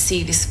 I always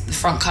see the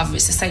front cover.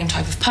 It's the same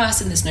type of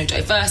person. There's no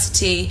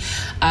diversity.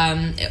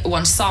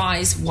 One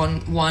size,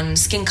 one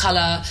skin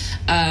colour,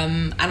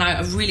 and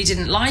I really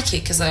didn't like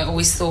it because I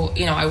always thought,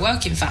 I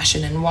work in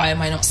fashion, and why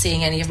am I not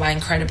seeing any of my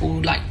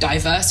incredible, like,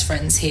 diverse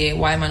friends here?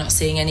 Why am I not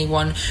seeing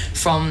anyone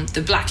from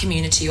the Black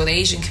community or the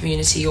Asian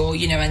community, or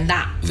and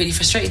that really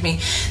frustrated me.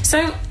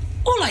 So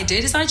all I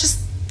did is I just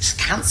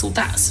cancelled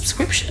that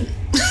subscription.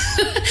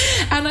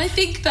 And I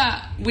think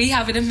that we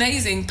have an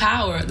amazing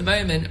power at the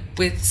moment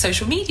with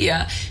social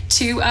media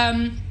to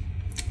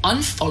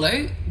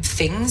unfollow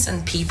things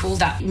and people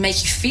that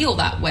make you feel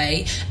that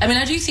way. I mean,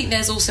 I do think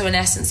there's also an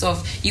essence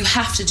of you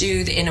have to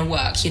do the inner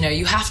work.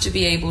 You have to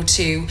be able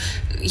to,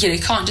 you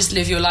can't just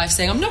live your life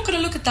saying, I'm not going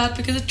to look at that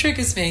because it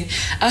triggers me.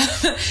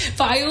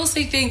 But I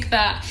also think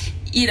that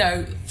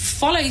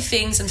follow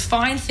things and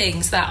find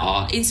things that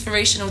are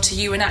inspirational to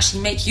you and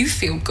actually make you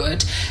feel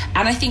good.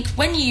 And I think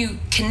when you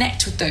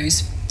connect with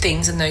those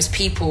things and those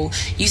people,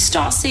 you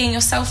start seeing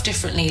yourself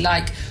differently.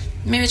 Like,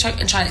 maybe I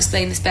can try and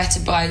explain this better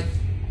by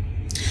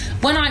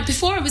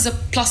before I was a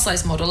plus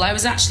size model, I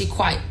was actually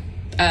quite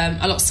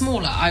a lot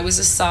smaller. I was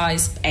a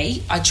size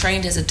 8. I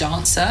trained as a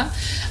dancer.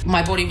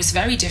 My body was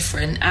very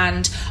different,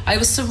 and I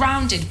was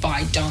surrounded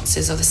by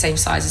dancers of the same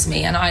size as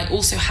me, and I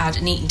also had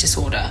an eating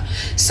disorder.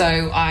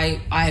 So I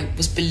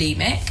was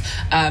bulimic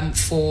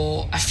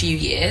for a few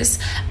years,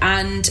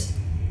 and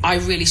I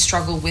really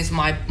struggled with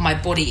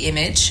my body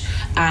image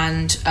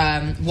and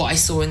what I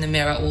saw in the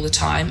mirror all the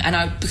time.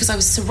 And because I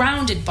was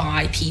surrounded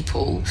by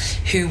people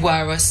who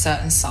were a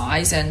certain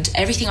size, and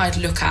everything I'd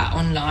look at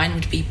online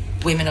would be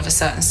women of a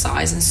certain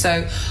size, and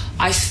so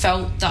I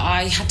felt that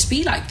I had to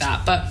be like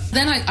that. But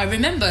then I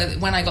remember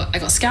when I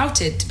got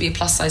scouted to be a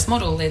plus size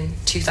model in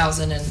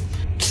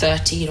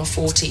 2013 or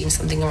 14,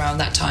 something around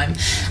that time,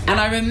 and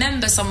I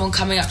remember someone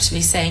coming up to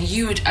me saying,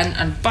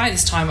 and by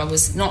this time I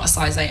was not a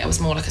size 8, I was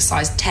more like a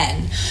size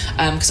 10,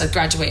 because I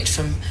graduated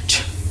from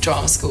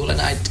drama school and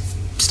I'd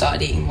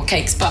started eating more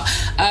cakes. But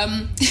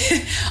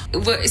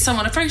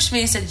someone approached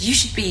me and said, you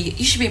should be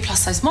a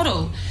plus size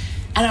model.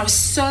 And I was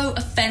so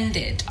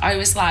offended. I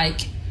was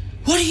like,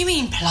 what do you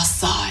mean plus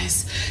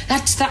size?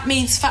 That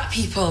means fat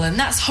people, and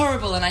that's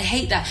horrible, and I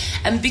hate that.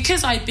 And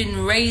because I'd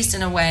been raised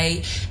in a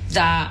way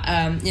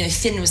that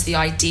thin was the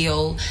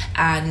ideal,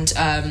 and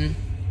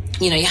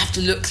you have to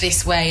look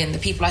this way, and the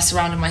people I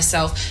surrounded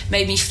myself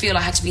made me feel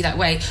I had to be that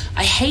way,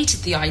 I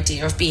hated the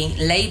idea of being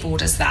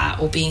labelled as that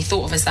or being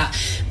thought of as that.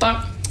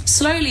 But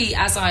slowly,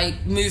 as I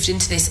moved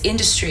into this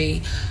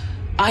industry,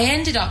 I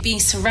ended up being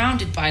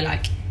surrounded by,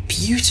 like,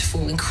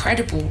 beautiful,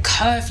 incredible,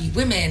 curvy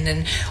women,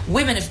 and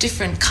women of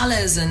different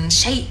colours and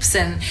shapes,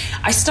 and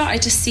I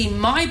started to see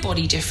my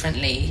body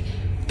differently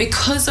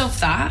because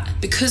of that,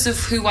 because of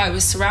who I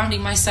was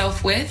surrounding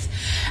myself with.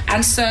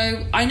 And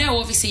so I know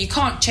obviously you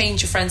can't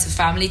change your friends and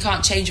family, you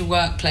can't change your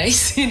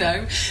workplace,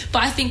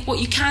 but I think what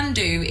you can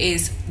do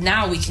is,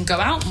 now we can go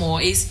out more,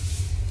 is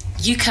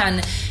you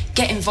can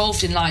get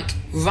involved in, like,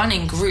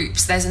 running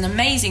groups. There's an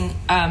amazing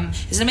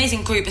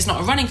group. It's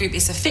not a running group,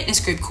 it's a fitness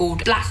group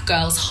called Black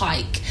Girls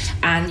Hike,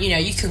 and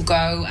you can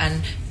go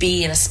and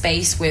be in a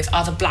space with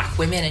other black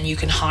women and you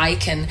can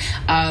hike, and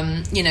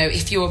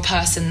if you're a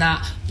person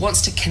that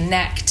wants to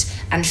connect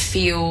and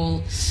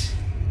feel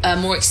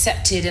more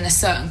accepted in a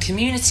certain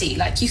community.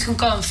 Like, you can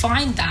go and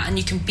find that, and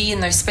you can be in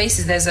those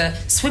spaces. There's a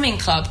swimming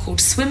club called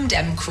Swim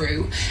Dem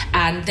Crew,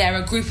 and they're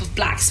a group of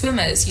black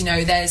swimmers. You know,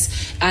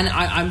 and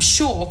I'm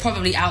sure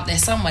probably out there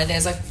somewhere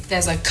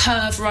there's a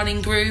curve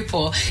running group,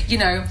 or, you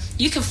know,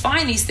 you can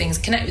find these things,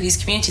 connect with these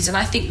communities, and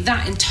I think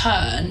that in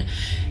turn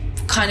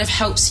kind of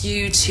helps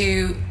you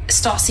to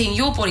start seeing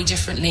your body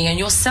differently and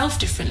yourself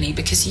differently,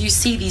 because you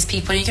see these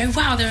people and you go,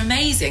 wow, they're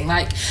amazing.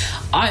 Like,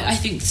 I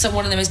think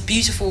one of the most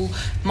beautiful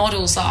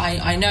models that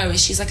I know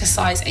is, she's like a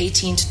size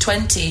 18 to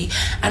 20,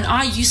 and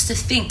I used to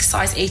think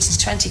size 18 to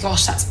 20,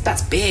 gosh,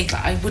 that's big,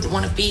 like, I wouldn't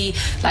want to be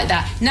like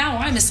that. Now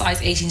I'm a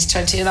size 18 to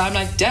 20 and I'm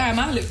like, damn,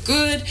 I look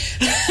good.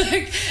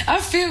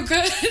 I feel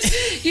good.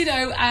 You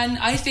know, and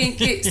I think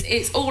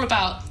it's all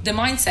about the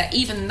mindset,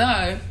 even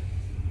though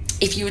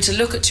if you were to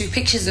look at 2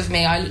 pictures of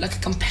me, I look like a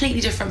completely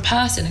different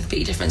person, a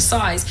completely different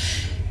size.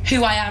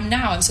 Who I am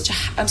now,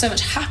 I'm so much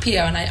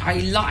happier, and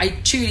I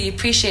truly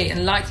appreciate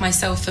and like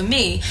myself for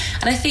me.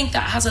 And I think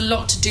that has a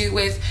lot to do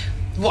with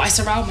what I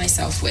surround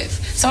myself with.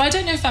 So I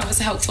don't know if that was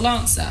a helpful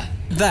answer.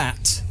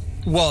 That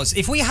was,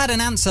 if we had an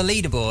answer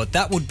leaderboard,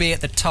 that would be at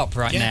the top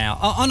right now.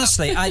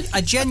 Honestly, I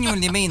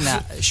genuinely mean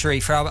that,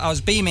 Sharifa. I was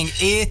beaming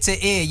ear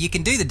to ear. You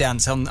can do the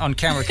dance on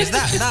camera, because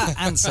that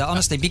answer,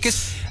 honestly,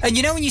 because, and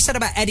you know, when you said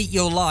about edit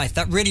your life,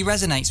 that really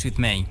resonates with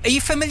me. Are you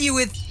familiar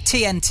with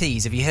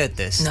TNTs? Have you heard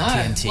this? No.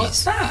 TNTs.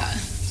 What's that?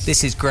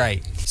 This is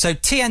great. So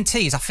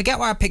TNTs, I forget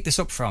where I picked this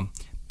up from.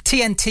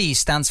 TNT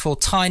stands for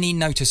Tiny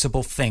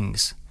Noticeable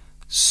Things.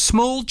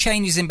 Small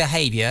changes in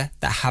behaviour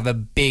that have a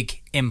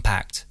big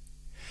impact.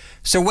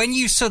 So when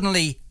you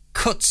suddenly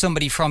cut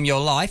somebody from your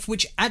life,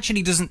 which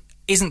actually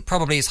isn't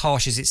probably as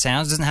harsh as it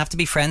sounds, doesn't have to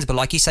be friends, but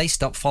like you say,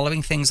 stop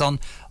following things on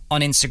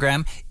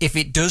Instagram. If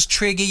it does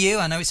trigger you,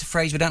 I know it's a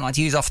phrase we don't like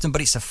to use often,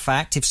 but it's a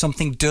fact. If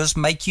something does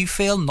make you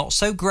feel not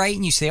so great,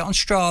 and you see it on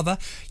Strava,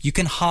 you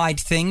can hide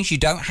things. You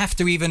don't have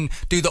to even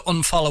do the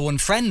unfollow,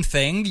 unfriend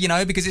thing, you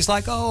know, because it's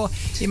like, oh,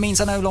 it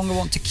means I no longer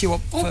want to queue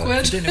up for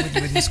dinner with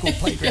you in the school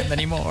playground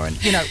anymore.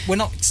 And, you know, we're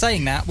not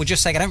saying that. We're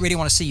just saying I don't really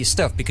want to see your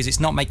stuff because it's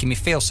not making me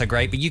feel so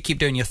great, but you keep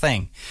doing your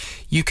thing.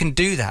 You can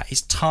do that.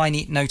 It's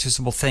tiny,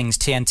 noticeable things,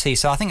 TNT.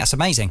 So I think that's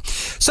amazing.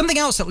 Something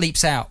else that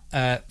leaps out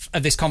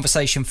of this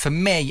conversation for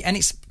me, and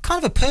it's kind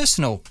of a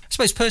personal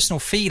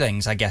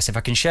feelings, I guess, if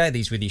I can share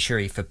these with you,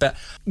 Sharifa. But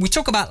we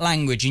talk about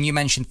language, and you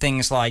mentioned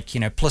things like, you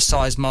know, plus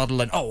size model,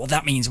 and well,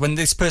 that means when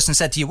this person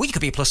said to you, well, you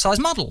could be a plus size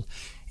model.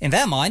 In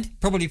their mind,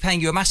 probably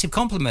paying you a massive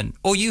compliment.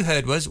 All you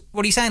heard was,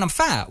 what are you saying? I'm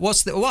fat.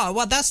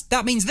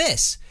 That means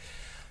this.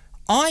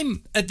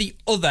 I'm at the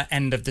other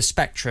end of the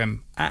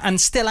spectrum,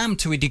 and still am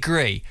to a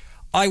degree.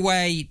 I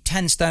weigh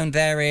 10 stone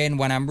therein.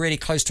 When I'm really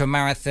close to a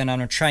marathon and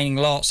I'm training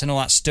lots and all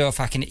that stuff,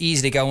 I can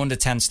easily go under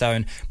 10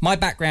 stone. My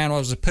background, I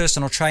was a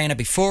personal trainer.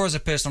 Before I was a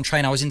personal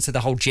trainer, I was into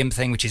the whole gym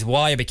thing, which is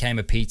why I became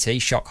a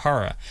PT, shock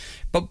horror.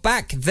 But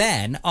back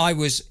then, I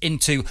was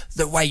into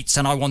the weights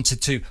and I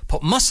wanted to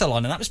put muscle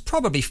on. And that was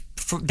probably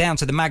down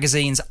to the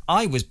magazines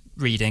I was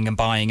reading and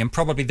buying, and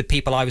probably the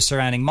people I was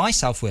surrounding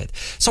myself with.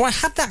 So I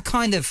had that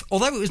kind of,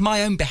 although it was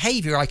my own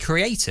behaviour I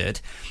created,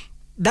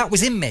 that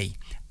was in me.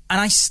 And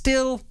I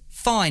still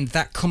find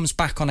that comes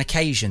back on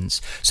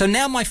occasions. So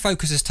now my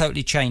focus has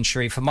totally changed,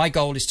 Sharifa. My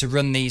goal is to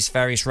run these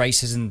various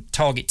races and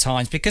target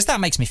times, because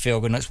that makes me feel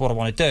good and that's what I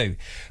want to do.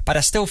 But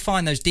I still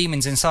find those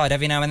demons inside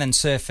every now and then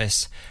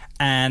surface.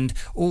 And,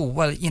 oh,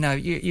 well, you know,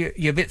 you're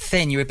a bit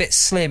thin, you're a bit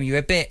slim, you're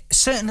a bit...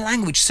 Certain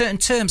language, certain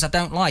terms I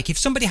don't like. If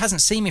somebody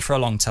hasn't seen me for a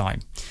long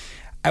time,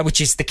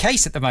 which is the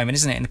case at the moment,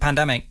 isn't it, in the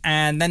pandemic,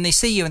 and then they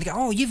see you and they go,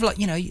 oh, you've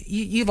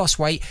lost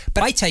weight,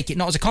 but I take it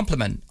not as a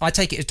compliment, I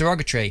take it as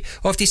derogatory.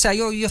 Or if they say,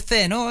 oh, you're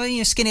thin, oh, you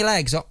have skinny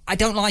legs, or, I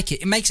don't like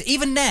it. It makes,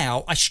 even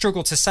now, I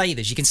struggle to say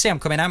this. You can see I'm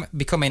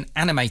becoming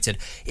animated.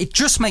 It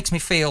just makes me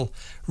feel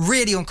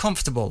really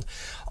uncomfortable.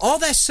 Are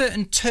there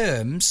certain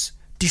terms,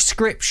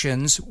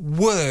 descriptions,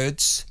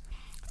 words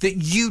that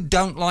you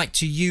don't like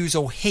to use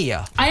or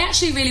hear? I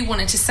actually really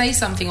wanted to say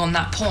something on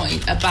that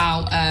point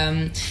about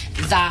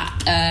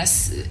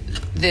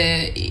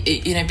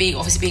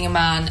being a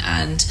man,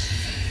 and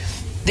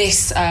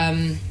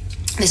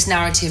this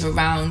narrative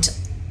around,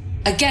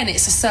 again,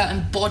 it's a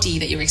certain body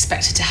that you're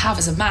expected to have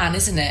as a man,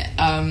 isn't it?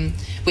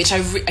 Which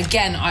I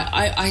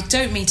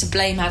don't mean to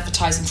blame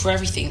advertising for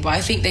everything, but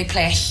I think they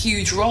play a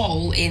huge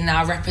role in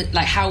our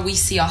how we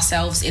see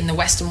ourselves in the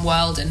Western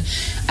world, and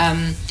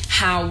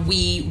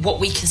what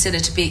we consider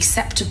to be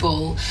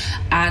acceptable.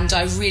 And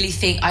I really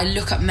think, I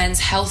look at men's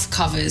health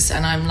covers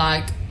and I'm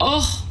like,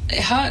 oh,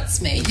 it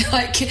hurts me.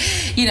 Like,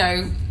 you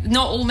know,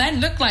 not all men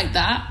look like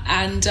that.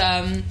 And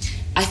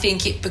I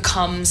think it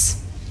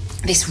becomes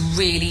this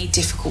really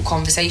difficult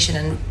conversation.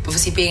 And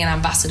obviously being an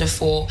ambassador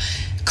for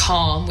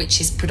Calm,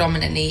 which is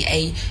predominantly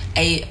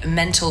a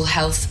mental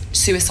health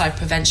suicide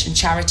prevention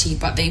charity,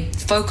 but they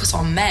focus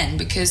on men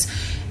because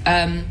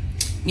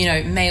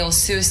male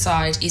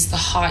suicide is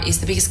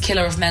the biggest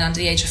killer of men under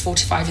the age of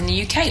 45 in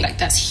the UK. Like,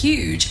 that's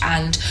huge.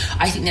 And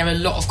I think there are a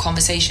lot of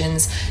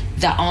conversations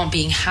that aren't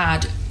being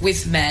had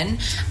with men,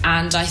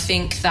 and I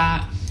think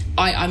that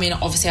I mean,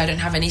 obviously I don't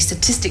have any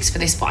statistics for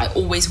this, but I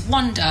always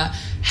wonder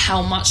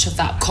how much of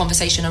that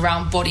conversation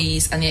around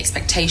bodies and the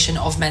expectation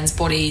of men's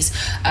bodies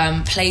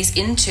plays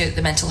into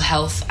the mental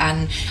health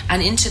and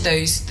into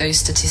those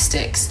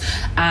statistics.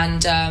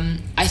 And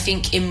I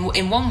think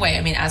in one way,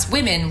 I mean, as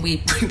women, we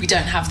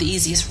don't have the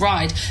easiest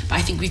ride, but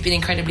I think we've been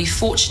incredibly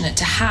fortunate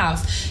to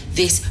have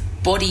this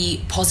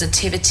body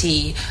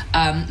positivity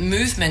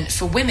movement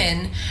for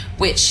women,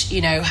 which,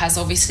 you know, has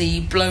obviously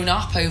blown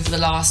up over the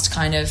last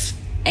kind of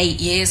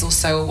 8 years or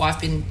so. I've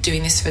been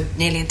doing this for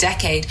nearly a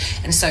decade,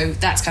 and so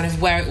that's kind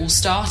of where it all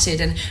started.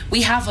 And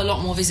we have a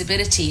lot more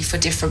visibility for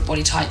different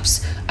body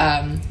types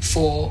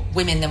for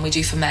women than we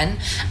do for men,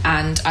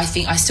 and I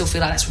still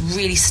feel like that's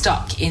really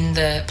stuck in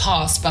the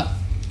past. But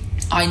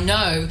I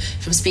know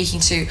from speaking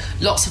to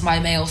lots of my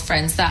male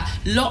friends that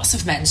lots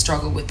of men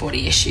struggle with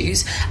body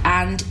issues,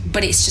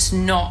 but it's just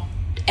not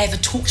ever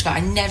talked about. I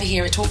never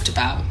hear it talked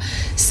about.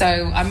 So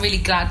I'm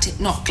really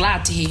not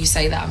glad to hear you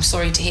say that. I'm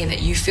sorry to hear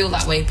that you feel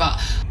that way,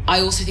 but I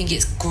also think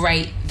it's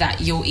great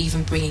that you're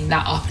even bringing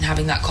that up and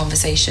having that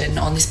conversation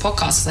on this podcast,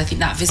 because I think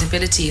that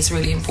visibility is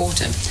really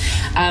important.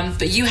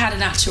 But you had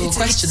an actual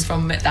question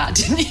from that,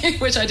 didn't you?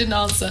 Which I didn't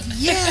answer.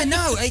 Yeah,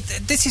 no,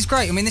 this is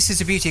great. I mean, this is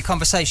the beauty of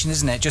conversation,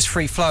 isn't it? Just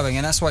free flowing,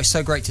 and that's why it's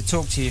so great to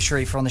talk to you,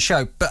 Sharifa, on the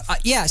show. But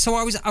so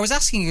I was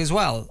asking you as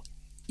well.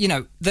 You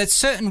know, there's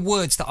certain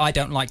words that I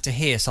don't like to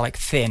hear, so like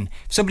thin.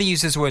 If somebody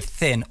uses the word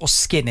thin or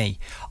skinny,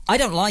 I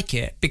don't like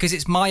it because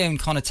it's my own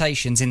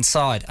connotations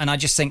inside. And I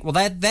just think, well,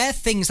 they're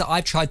things that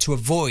I've tried to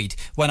avoid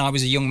when I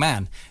was a young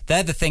man.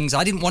 They're the things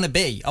I didn't want to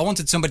be. I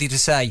wanted somebody to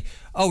say,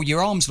 oh,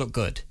 your arms look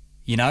good.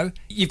 You know,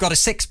 you've got a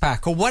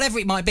six-pack or whatever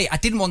it might be. I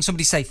didn't want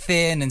somebody to say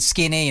thin and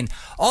skinny. And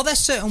are there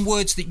certain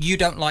words that you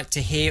don't like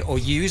to hear or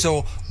use?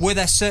 Or were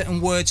there certain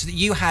words that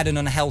you had an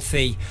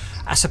unhealthy,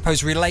 I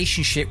suppose,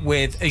 relationship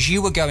with as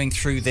you were going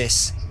through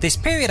this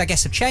period, I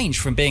guess, of change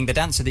from being the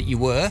dancer that you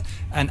were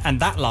and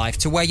that life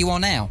to where you are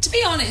now? To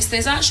be honest,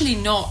 there's actually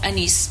not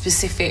any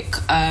specific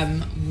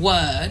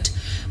word,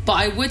 but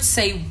I would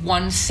say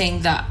one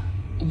thing that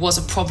was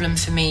a problem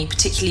for me,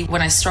 particularly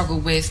when I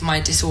struggled with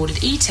my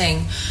disordered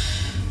eating,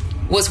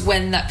 was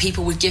when that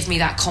people would give me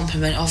that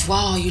compliment of,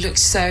 wow,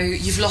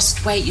 you've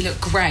lost weight, you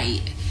look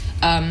great.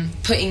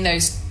 Putting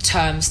those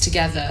terms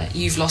together,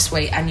 you've lost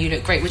weight and you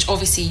look great, which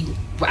obviously,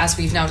 as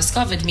we've now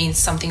discovered, means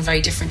something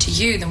very different to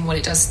you than what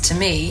it does to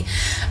me.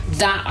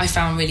 That I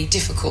found really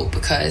difficult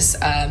because,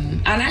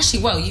 and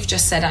actually, well, you've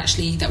just said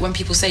actually that when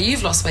people say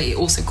you've lost weight, it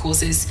also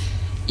causes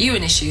you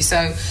an issue.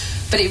 So,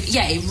 but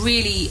I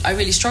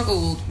really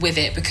struggled with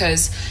it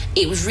because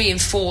it would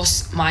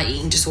reinforce my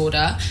eating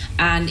disorder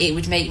and it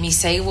would make me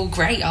say, well,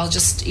 great, I'll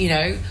just,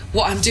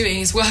 what I'm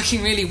doing is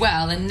working really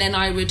well. And then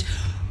I would,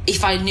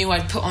 if I knew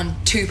I'd put on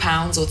 2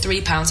 pounds or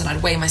 3 pounds and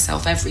I'd weigh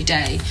myself every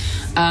day,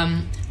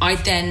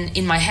 I'd then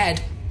in my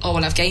head, oh,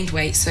 well, I've gained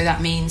weight, so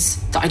that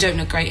means that I don't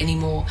look great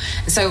anymore.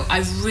 And so I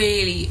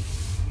really,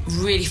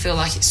 really feel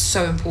like it's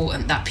so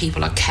important that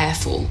people are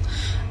careful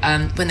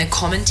when they're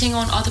commenting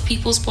on other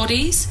people's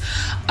bodies.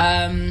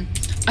 I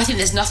think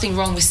there's nothing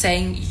wrong with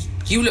saying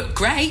you look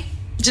great,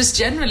 just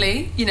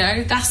generally,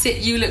 that's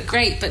it, you look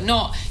great, but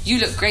not you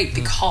look great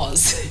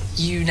because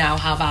you now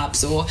have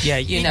abs or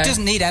it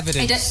doesn't need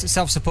evidence,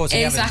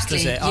 self-supporting exactly,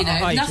 evidence, does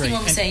it? I nothing agree.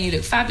 wrong with saying you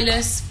look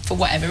fabulous for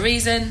whatever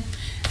reason.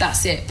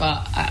 That's it.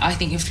 But I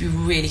think you have to be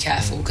really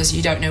careful because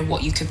you don't know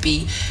what you could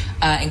be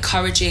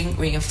encouraging,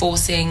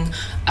 reinforcing,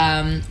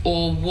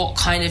 or what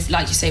kind of,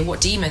 like you say, what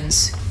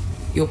demons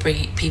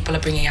people are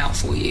bringing out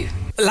for you.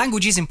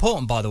 Language is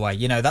important, by the way.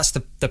 That's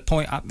the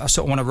point I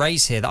sort of want to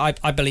raise here, that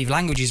I believe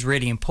language is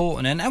really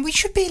important, and we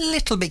should be a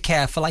little bit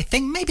careful. I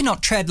think maybe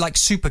not tread like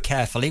super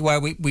carefully where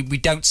we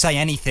don't say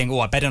anything,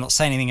 I better not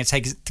say anything in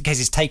case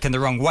it's taken the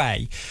wrong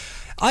way.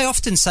 I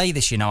often say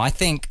this, I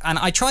think, and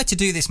I try to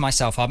do this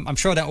myself. I'm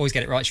sure I don't always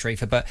get it right,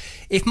 Sharifa, but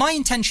if my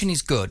intention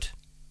is good,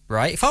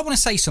 right, if I want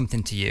to say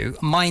something to you,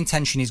 my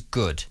intention is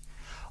good,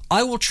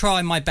 I will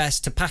try my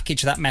best to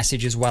package that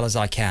message as well as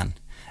I can,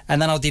 and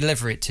then I'll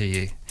deliver it to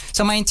you.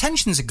 So my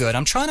intentions are good.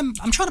 I'm trying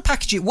to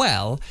package it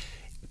well.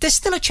 There's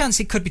still a chance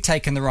it could be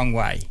taken the wrong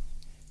way.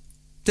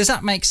 Does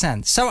that make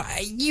sense? So I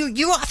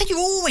think you're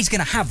always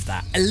going to have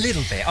that a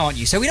little bit, aren't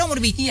you? So we don't want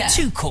to be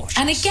too cautious.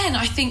 And again,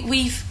 I think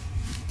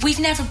we've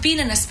never been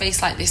in a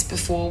space like this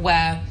before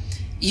where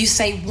you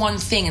say one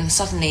thing and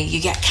suddenly you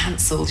get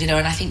cancelled, and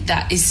I think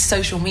that is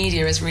social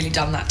media has really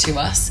done that to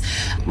us.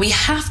 We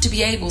have to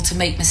be able to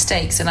make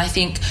mistakes, and I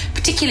think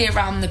particularly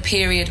around the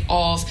period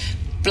of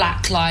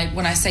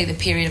when I say the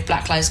period of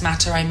Black Lives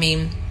Matter, I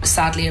mean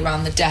sadly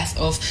around the death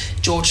of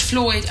George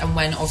Floyd and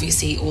when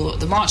obviously all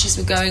the marches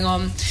were going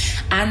on.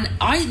 And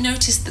I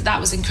noticed that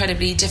was an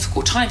incredibly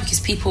difficult time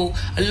because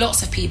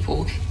lots of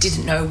people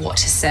didn't know what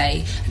to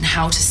say and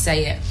how to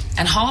say it.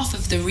 And not half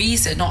of the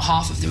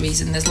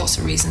reason, there's lots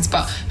of reasons,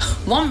 but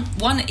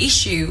one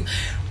issue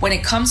when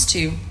it comes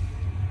to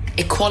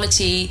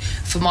equality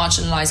for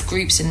marginalised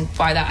groups, and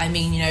by that I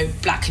mean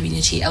black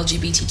community,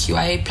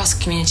 LGBTQIA plus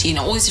community,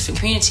 all these different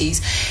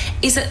communities,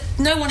 is that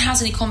no one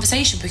has any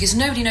conversation because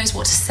nobody knows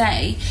what to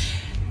say,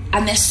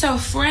 and they're so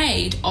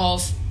afraid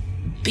of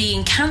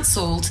being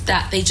cancelled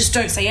that they just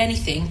don't say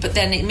anything, but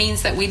then it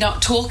means that we're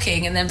not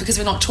talking, and then because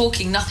we're not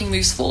talking, nothing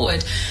moves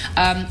forward,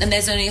 and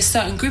there's only a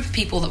certain group of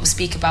people that will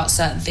speak about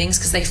certain things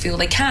because they feel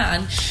they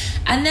can,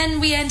 and then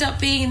we end up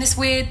being in this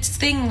weird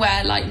thing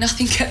where like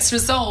nothing gets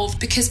resolved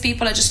because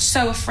people are just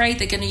so afraid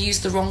they're going to use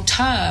the wrong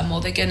term,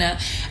 or they're going to,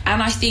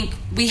 and I think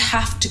we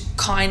have to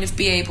kind of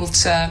be able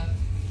to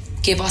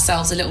give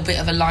ourselves a little bit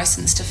of a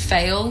license to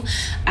fail,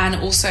 and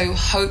also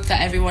hope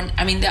that everyone,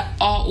 I mean, there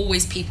are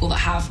always people that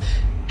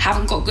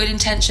haven't got good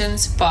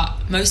intentions,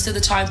 but most of the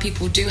time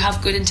people do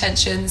have good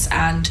intentions,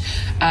 and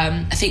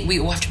I think we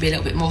all have to be a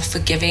little bit more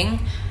forgiving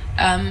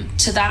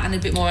to that, and a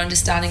bit more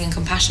understanding and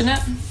compassionate.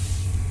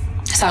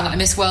 I sound like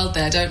Miss World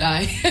there, don't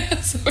I?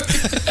 Sorry.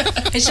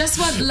 I just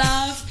want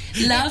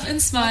love and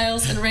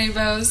smiles and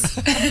rainbows.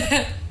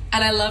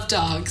 And I love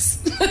dogs.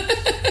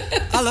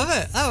 I love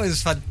it. That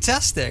was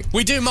fantastic.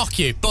 We do mock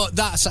you, but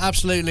that's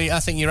absolutely, I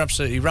think you're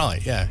absolutely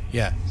right.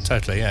 Yeah,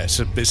 totally. Yeah, it's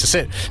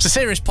a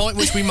serious point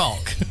which we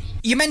mock.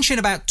 You mentioned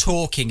about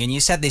talking, and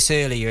you said this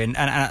earlier, and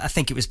I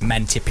think it was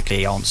men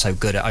typically aren't so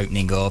good at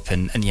opening up,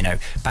 and you know,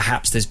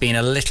 perhaps there's been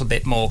a little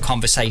bit more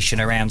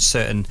conversation around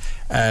certain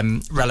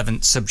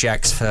relevant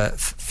subjects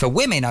for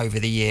women over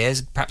the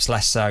years, perhaps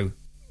less so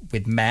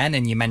with men.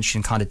 And you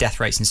mentioned kind of death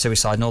rates and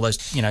suicide and all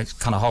those, you know,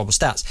 kind of horrible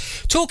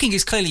stats. Talking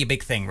is clearly a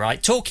big thing,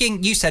 right?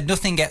 Talking, you said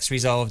nothing gets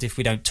resolved if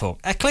we don't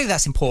talk. Clearly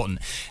that's important.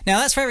 Now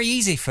that's very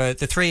easy for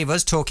the three of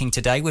us talking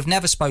today. We've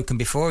never spoken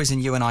before, as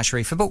in you and I,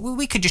 Sharifa, but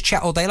we could just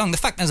chat all day long. The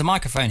fact there's a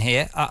microphone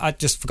here, I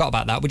just forgot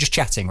about that. We're just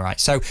chatting, right?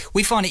 So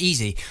we find it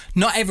easy.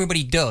 Not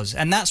everybody does,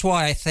 and that's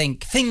why I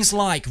think things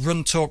like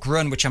Run Talk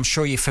Run, which I'm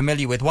sure you're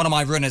familiar with, one of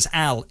my runners,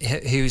 Al,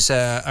 who's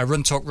a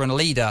Run Talk Run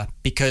leader,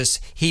 because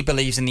he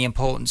believes in the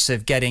importance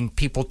of getting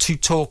people to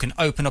talk and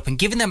open up and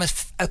giving them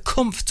a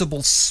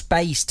comfortable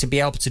space to be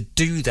able to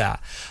do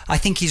that, I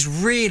think is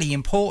really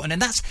important.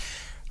 And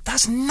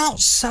that's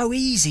not so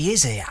easy,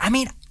 is it? I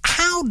mean,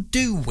 how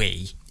do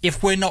we,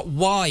 if we're not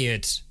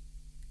wired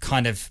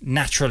kind of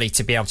naturally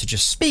to be able to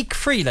just speak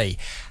freely,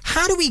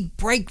 how do we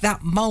break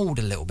that mould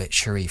a little bit,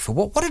 Sharifa?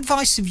 What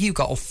advice have you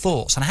got, or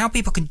thoughts on how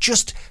people can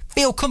just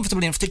feel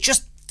comfortable enough to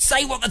just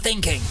say what they're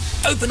thinking,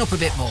 open up a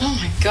bit more? Oh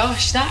my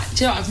gosh, that,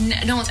 do you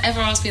know, no one's ever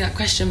asked me that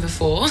question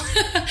before.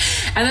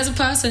 And as a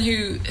person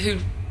who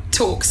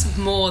talks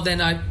more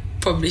than I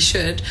probably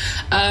should,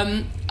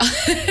 I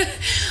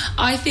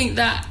think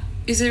that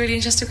is a really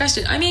interesting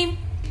question. I mean,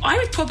 I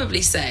would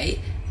probably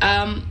say,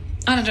 I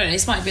don't know,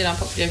 this might be an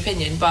unpopular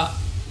opinion, but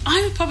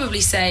I would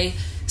probably say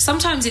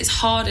sometimes it's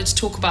harder to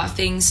talk about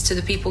things to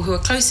the people who are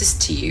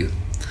closest to you.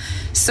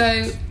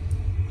 So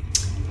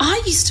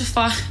I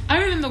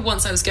remember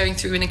once I was going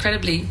through an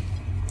incredibly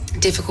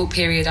difficult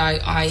period.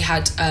 I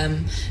had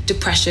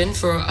depression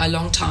for a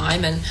long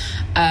time, and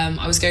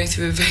I was going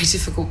through a very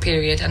difficult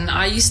period, and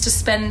I used to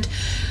spend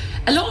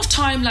a lot of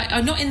time, like,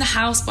 I'm not in the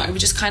house, but I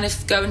would just kind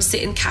of go and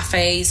sit in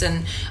cafes,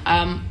 and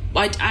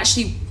I'd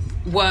actually,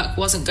 work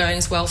wasn't going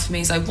as well for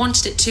me as I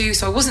wanted it to,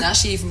 so I wasn't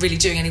actually even really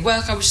doing any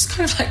work. I was just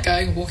kind of like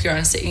going and walking around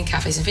and sitting in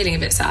cafes and feeling a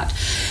bit sad,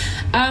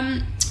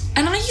 and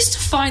I used to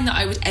find that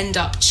I would end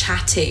up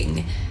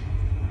chatting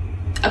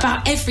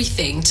about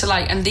everything to,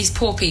 like, and these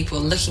poor people,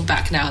 looking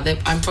back now,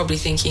 I'm probably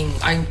thinking,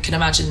 I can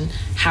imagine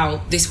how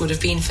this would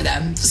have been for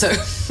them, so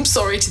I'm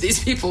sorry to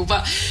these people,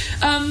 but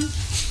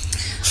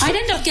I'd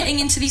end up getting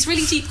into these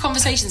really deep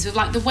conversations with,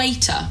 like, the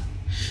waiter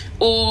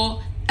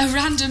or a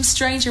random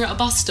stranger at a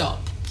bus stop.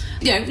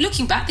 You know,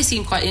 looking back, they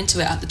seemed quite into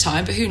it at the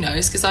time, but who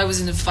knows, because I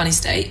was in a funny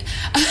state.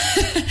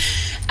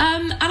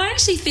 And I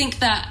actually think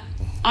that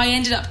I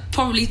ended up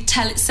probably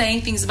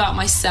saying things about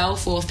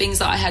myself, or things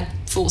that I had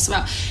thoughts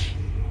about,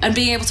 and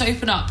being able to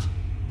open up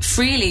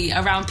freely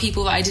around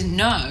people that I didn't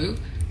know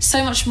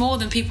so much more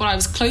than people I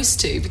was close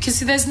to, because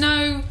there's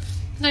no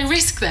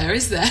risk there,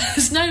 is there?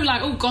 There's no,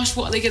 like, oh gosh,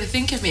 what are they going to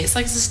think of me? It's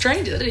like, it's a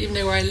stranger, they don't even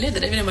know where I live, they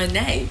don't even know my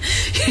name.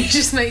 You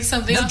just make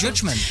something up,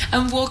 judgment,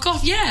 and walk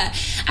off. Yeah.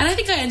 And I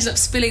think I ended up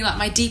spilling, like,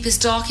 my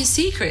deepest, darkest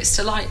secrets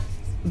to, like,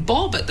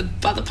 Bob at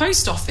the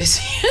post office,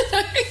 you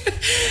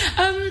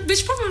know?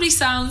 Which probably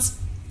sounds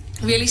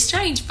really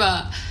strange,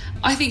 but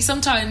I think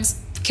sometimes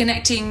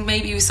connecting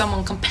maybe with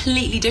someone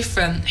completely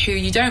different who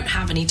you don't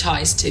have any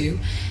ties to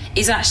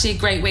is actually a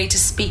great way to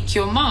speak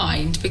your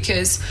mind,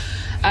 because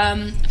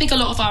I think a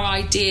lot of our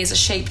ideas are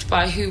shaped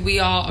by who we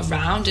are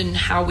around and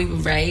how we were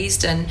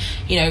raised. And,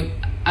 you know,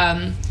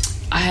 I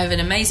have an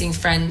amazing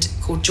friend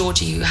called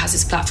Georgie who has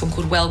this platform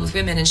called Well With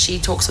Women, and she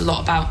talks a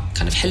lot about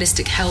kind of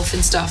holistic health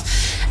and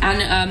stuff,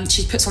 and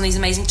she puts on these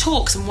amazing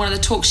talks, and one of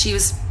the talks she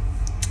was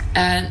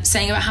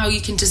saying about how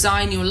you can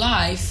design your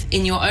life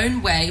in your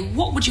own way.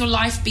 What would your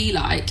life be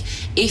like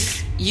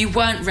if you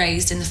weren't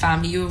raised in the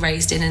family you were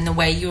raised in the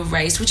way you were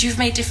raised? Would you have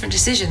made different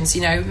decisions?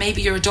 You know,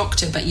 maybe you're a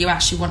doctor, but you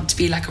actually want to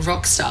be like a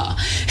rock star.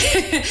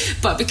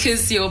 But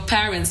because your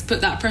parents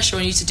put that pressure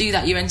on you to do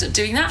that, you end up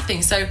doing that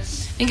thing. So I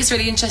think it's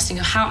really interesting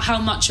how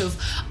much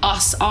of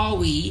us are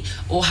we,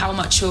 or how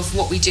much of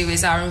what we do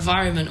is our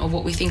environment, or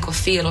what we think or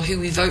feel, or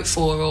who we vote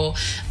for, or,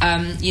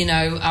 you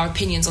know, our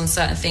opinions on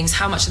certain things.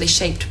 How much are they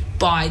shaped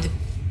by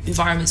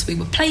environments we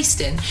were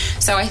placed in.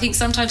 So I think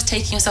sometimes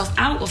taking yourself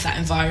out of that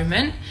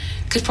environment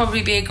could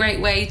probably be a great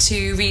way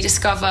to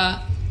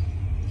rediscover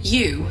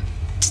you.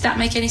 Did that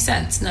make any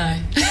sense? No.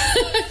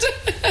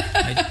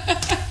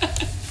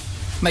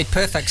 Made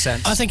perfect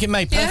sense. I think it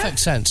made perfect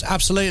sense,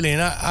 absolutely,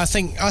 and I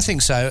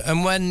think so.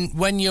 And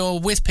when you're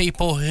with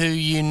people who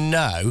you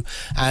know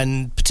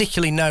and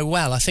particularly know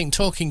well, I think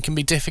talking can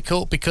be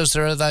difficult because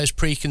there are those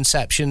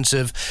preconceptions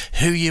of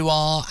who you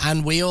are,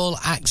 and we all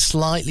act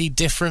slightly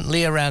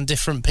differently around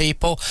different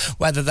people,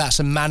 whether that's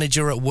a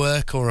manager at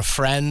work or a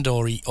friend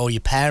or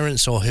your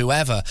parents or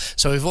whoever.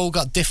 So we've all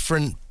got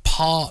different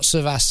parts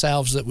of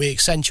ourselves that we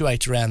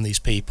accentuate around these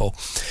people,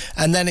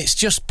 and then it's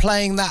just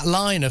playing that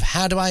line of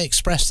how do I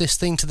express this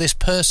thing to this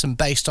person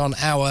based on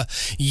our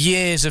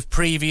years of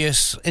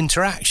previous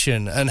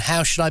interaction, and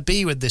how should I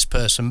be with this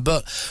person.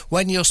 But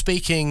when you're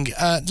speaking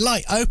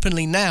like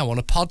openly now on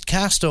a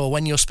podcast, or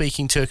when you're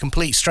speaking to a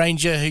complete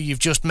stranger who you've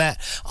just met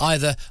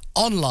either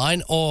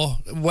online, or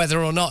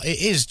whether or not it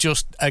is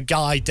just a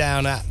guy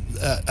down at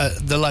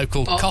the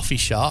local coffee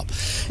shop,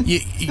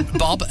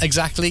 Bob,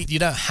 exactly, you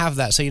don't have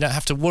that, so you don't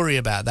have to worry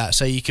about that,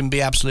 so you can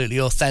be absolutely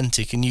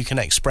authentic and you can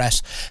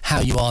express how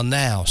you are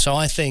now. So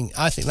I think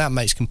that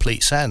makes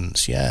complete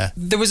sense.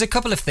 There was a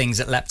couple of things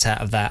that leapt out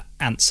of that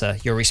answer,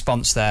 your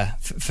response there,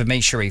 for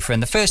me, Sharifa,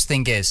 and the first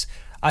thing is,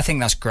 I think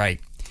that's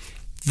great.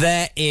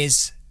 There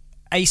is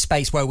a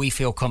space where we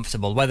feel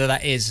comfortable, whether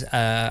that is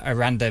a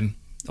random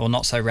or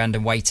not so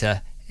random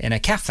waiter in a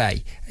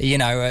cafe,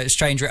 a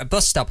stranger at a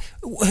bus stop,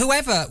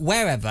 whoever,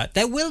 wherever,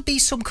 there will be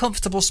some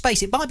comfortable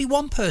space. It might be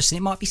one person,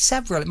 it might be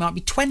several, it might be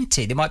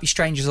 20, there might be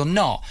strangers or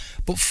not,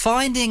 but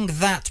finding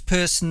that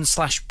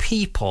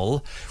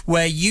person/people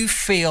where you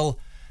feel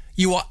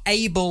you are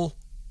able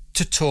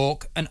to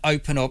talk and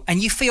open up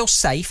and you feel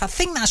safe, I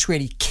think that's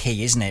really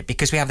key, isn't it?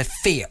 Because we have the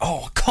fear,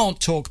 I can't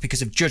talk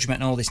because of judgment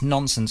and all this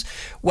nonsense.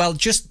 Well,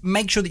 just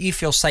make sure that you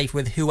feel safe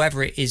with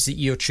whoever it is that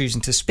you're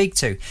choosing to speak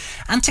to.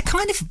 And to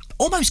kind of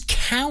almost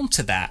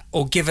counter that,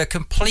 or give a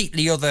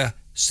completely other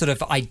sort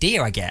of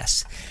idea, I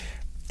guess,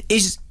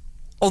 is,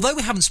 although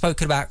we haven't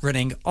spoken about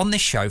running on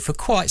this show for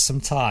quite some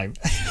time,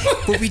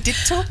 but we did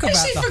talk about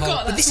the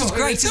whole... But this is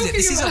great, isn't it?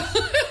 This is...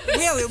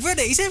 We're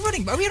running. Is it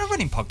running? Are we on a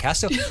running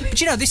podcast? But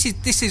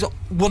this is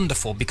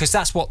wonderful, because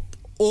that's what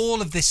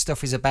all of this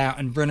stuff is about.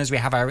 And runners, we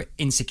have our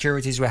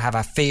insecurities, we have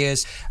our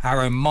fears,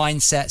 our own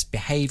mindsets,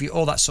 behaviour,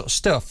 all that sort of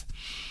stuff.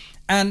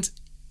 And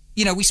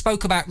we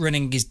spoke about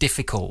running is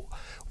difficult.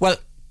 Well,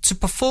 to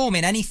perform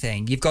in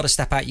anything, you've got to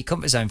step out your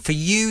comfort zone. For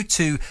you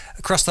to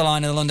cross the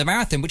line in the London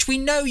Marathon, which we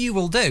know you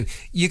will do,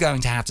 you're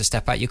going to have to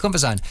step out your comfort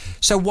zone.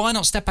 So why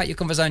not step out your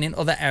comfort zone in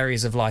other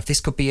areas of life?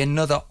 This could be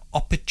another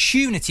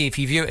opportunity, if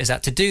you view it as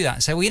that, to do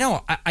that. So, well, you know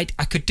what, I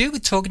could do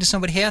with talking to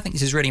somebody here. I think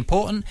this is really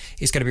important.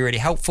 It's going to be really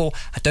helpful.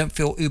 I don't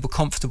feel uber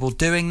comfortable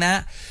doing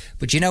that.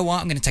 But you know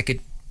what? I'm going to take a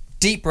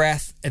deep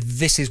breath.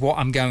 This is what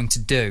I'm going to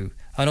do.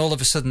 And all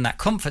of a sudden that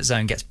comfort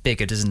zone gets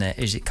bigger, doesn't it,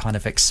 as it kind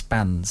of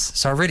expands.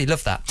 So I really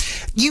love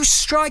that. You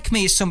strike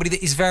me as somebody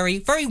that is very,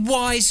 very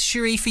wise,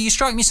 Sharifa. You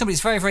strike me as somebody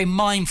that's very, very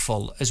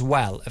mindful as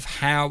well of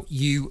how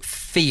you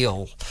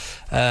feel.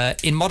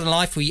 In modern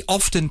life, we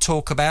often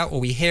talk about, or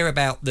we hear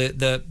about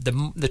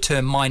the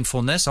term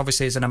mindfulness.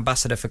 Obviously, as an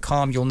ambassador for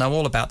Calm, you'll know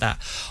all about that.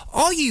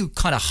 Are you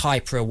kind of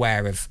hyper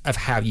aware of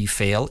how you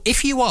feel?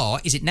 If you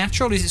are, is it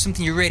natural, or is it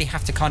something you really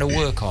have to kind of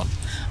work on?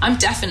 I'm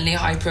definitely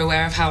hyper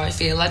aware of how I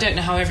feel. I don't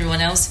know how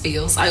everyone else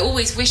feels. I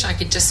always wish I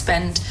could just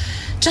spend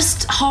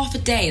just half a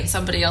day in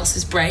somebody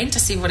else's brain to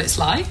see what it's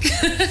like.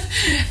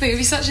 It would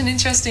be such an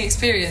interesting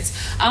experience.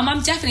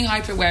 I'm definitely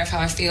hyper aware of how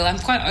I feel.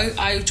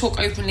 I talk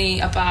openly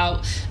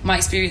about my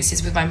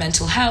experiences with my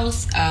mental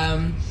health.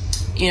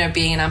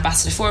 Being an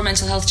ambassador for a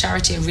mental health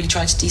charity, I really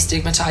try to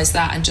destigmatise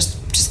that and just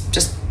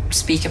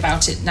speak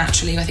about it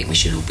naturally. I think we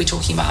should all be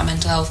talking about our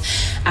mental health.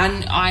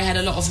 And I had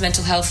a lot of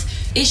mental health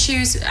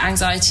issues,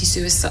 anxiety,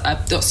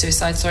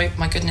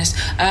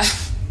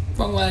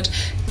 wrong word.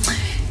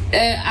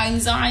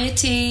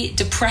 Anxiety,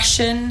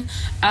 depression,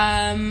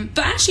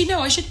 but actually no,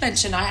 I should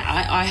mention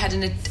I had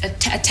an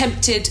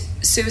attempted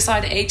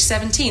suicide at age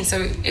 17,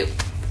 so it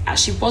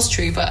actually was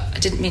true, but I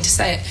didn't mean to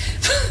say it.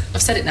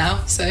 I've said it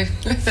now, so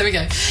there we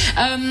go.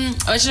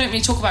 Which I don't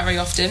really talk about very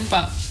often,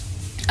 but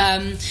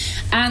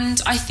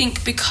and I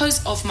think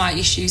because of my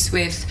issues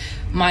with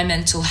my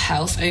mental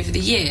health over the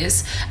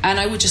years, and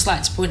I would just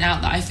like to point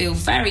out that I feel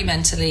very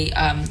mentally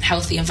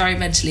healthy and very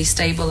mentally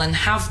stable, and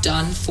have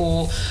done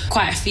for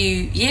quite a few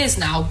years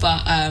now.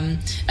 But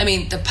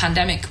the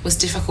pandemic was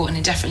difficult, and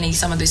it definitely,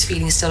 some of those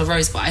feelings still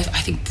arose. But I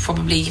think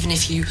probably even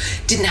if you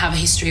didn't have a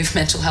history of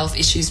mental health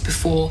issues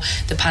before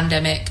the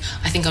pandemic,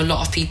 I think a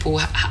lot of people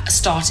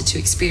started to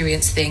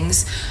experience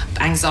things,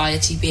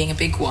 anxiety being a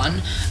big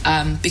one,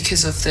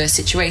 because of the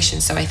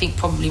situation. So I think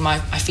probably my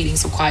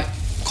feelings were quite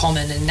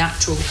common and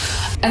natural.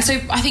 And so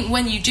I think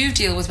when you do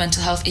deal with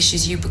mental health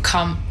issues, you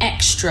become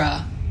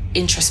extra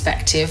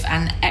introspective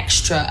and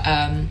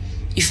extra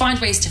you find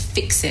ways to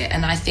fix it.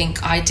 And I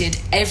think I did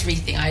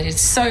everything. I did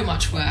so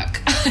much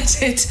work.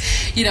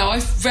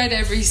 I've read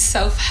every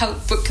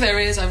self-help book there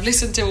is. I've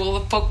listened to all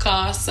the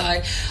podcasts.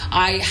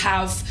 I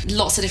have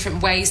lots of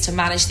different ways to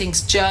manage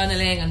things,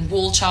 journaling and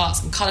wall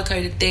charts and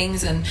color-coded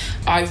things. And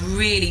I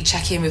really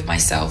check in with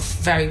myself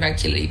very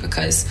regularly,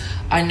 because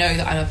I know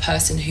that I'm a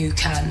person who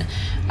can,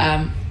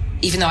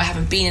 even though I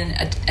haven't been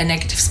in a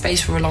negative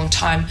space for a long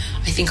time,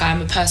 I think I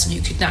am a person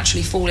who could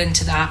naturally fall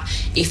into that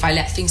if I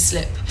let things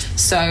slip.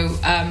 So,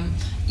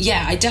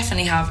 I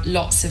definitely have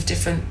lots of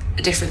different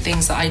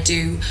things that I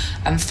do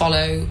and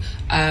follow.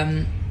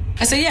 I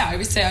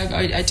would say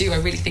I do. I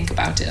really think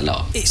about it a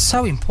lot. It's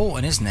so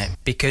important, isn't it?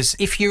 Because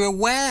if you're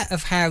aware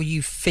of how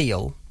you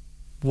feel,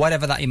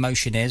 whatever that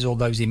emotion is, or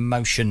those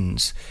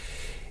emotions,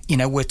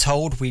 we're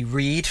told, we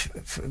read,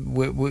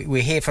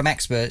 we hear from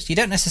experts. You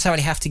don't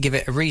necessarily have to give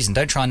it a reason.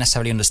 Don't try and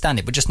necessarily understand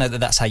it, but just know that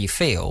that's how you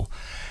feel.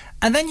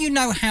 And then you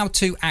know how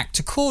to act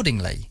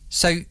accordingly.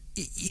 So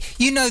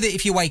you know that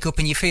if you wake up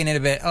and you're feeling a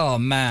bit, oh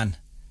man,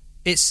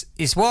 it's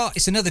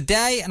another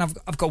day, and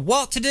I've got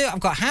what to do, I've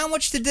got how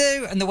much to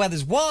do, and the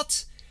weather's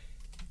what.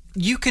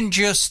 You can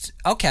just,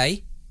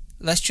 okay,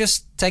 let's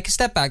just take a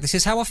step back. This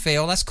is how I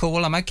feel. That's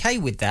cool. I'm okay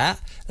with that.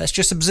 Let's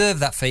just observe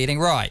that feeling.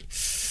 Right.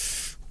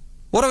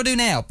 What do I do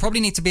now? Probably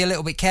need to be a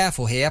little bit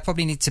careful here. I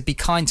probably need to be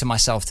kind to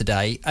myself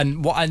today.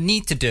 And what I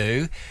need to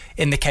do,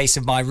 in the case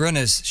of my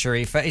runners,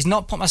 Sharifa, is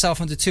not put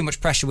myself under too much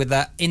pressure with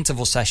that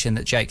interval session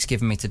that Jake's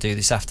given me to do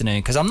this afternoon,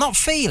 because I'm not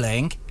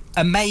feeling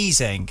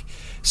amazing.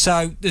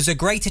 So there's a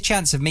greater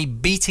chance of me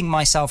beating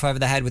myself over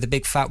the head with a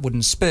big fat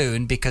wooden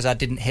spoon because I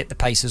didn't hit the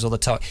paces or the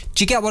top.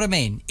 Do you get what I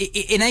mean?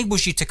 It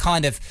enables you to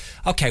kind of,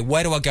 okay,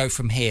 where do I go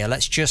from here?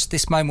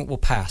 This moment will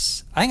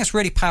pass. I think it's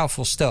really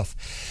powerful stuff.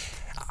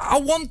 I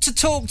want to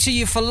talk to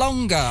you for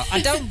longer.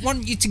 I don't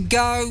want you to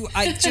go.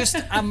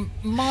 I'm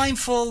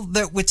mindful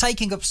that we're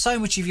taking up so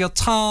much of your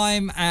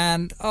time,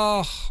 and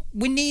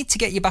we need to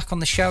get you back on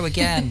the show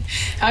again.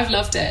 I've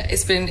loved it.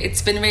 It's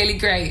been really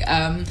great.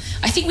 I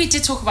think we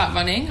did talk about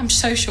running. I'm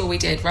so sure we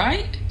did,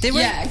 right? Did we?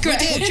 Yeah, great.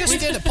 We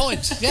did at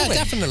points. Yeah,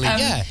 definitely.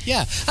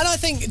 Yeah. And I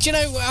think,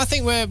 I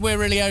think we're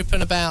really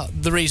open about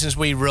the reasons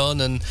we run,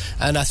 and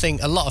I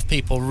think a lot of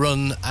people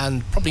run,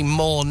 and probably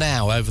more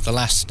now over the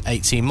last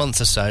 18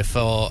 months or so,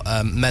 for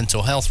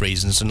mental health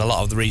reasons, and a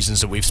lot of the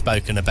reasons that we've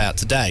spoken about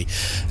today,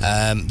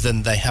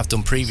 than they have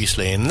done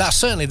previously. And that's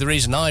certainly the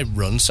reason I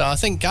run. So I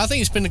think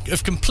it's been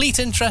of complete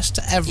interest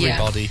to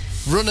everybody,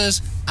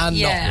 runners and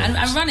not runners.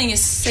 And running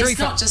it's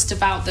not just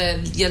about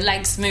your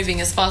legs moving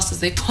as fast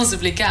as they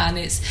possibly can.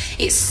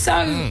 It's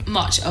so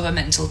much of a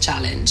mental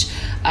challenge,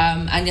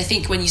 and I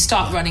think when you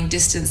start running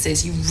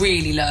distances, you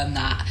really learn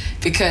that,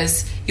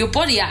 because your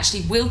body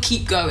actually will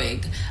keep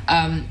going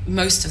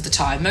most of the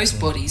time. Most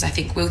bodies, I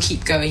think, will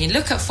keep going. And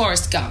look at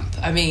Forrest Gump.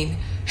 I mean,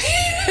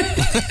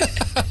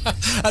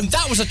 and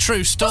that was a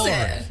true story.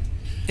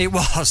 It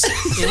was.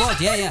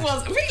 Yeah. It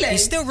was, really?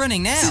 He's still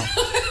running now.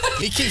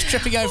 He keeps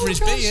tripping over his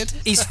beard.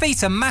 His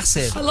feet are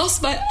massive. I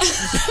lost my...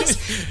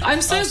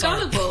 I'm so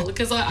gullible,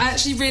 because I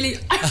really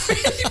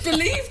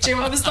believed you.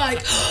 I was like,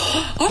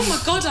 oh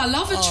my God, I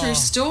love a true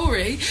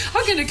story.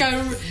 I'm going to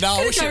go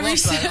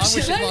research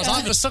it later.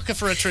 I'm a sucker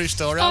for a true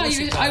story. I wish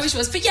it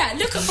was. But yeah,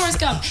 look at Forrest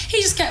Gump.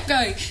 He just kept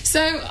going.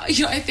 So,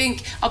 I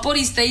think our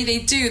bodies,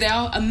 they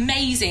are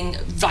amazing,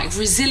 like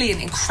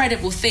resilient,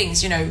 incredible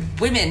things.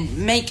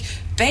 Women make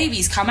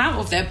babies come out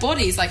of their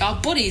bodies. Like, our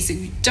bodies,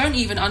 don't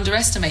even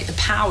underestimate the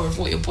power of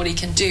what your body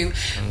can do.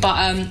 But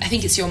I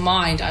think it's your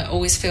mind. I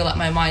always feel like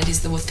my mind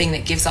is the thing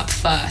that gives up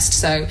first.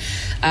 So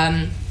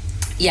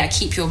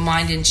keep your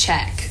mind in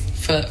check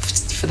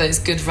for those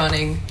good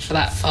running, for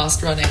that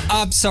fast running.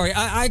 I'm sorry,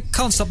 I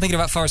can't stop thinking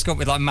about Forrest Gump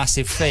with like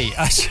massive feet.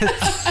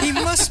 He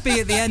must be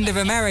at the end of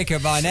America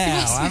by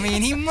now.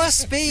 He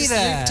must be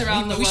there.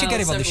 We should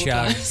get him on the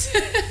show.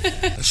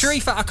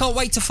 Sharifa, I can't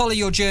wait to follow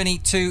your journey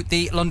to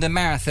the London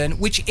Marathon,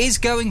 which is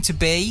going to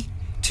be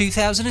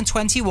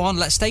 2021.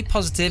 Let's stay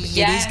positive.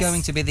 Yes. It is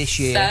going to be this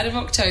year. 3rd of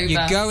October.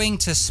 You're going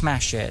to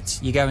smash it.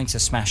 So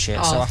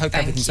I hope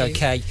everything's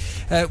okay.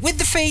 With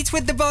the feet,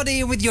 with the body,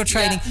 and with your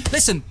training. Yeah.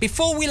 Listen,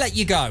 before we let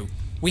you go,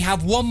 we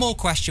have one more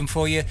question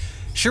for you.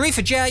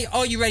 Sharifa J,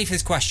 are you ready for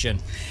this question?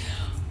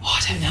 Oh,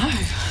 I don't know.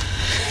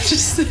 Do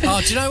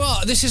you know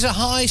what? This is a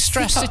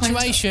high-stress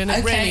situation.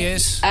 It really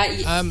is.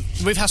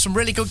 We've had some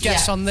really good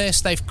guests on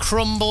this. They've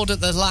crumbled at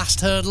the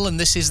last hurdle, and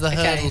this is the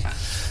hurdle.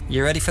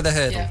 You ready for the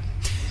hurdle? Yeah.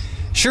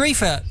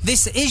 Sharifa,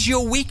 this is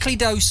your weekly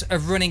dose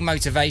of running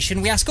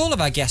motivation. We ask all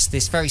of our guests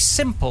this very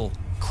simple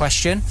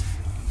question.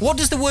 What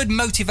does the word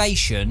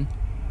motivation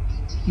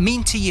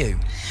mean to you?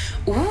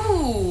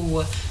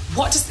 Ooh,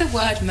 what does the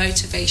word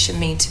motivation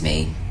mean to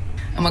me?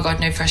 Oh my God,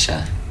 no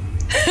pressure.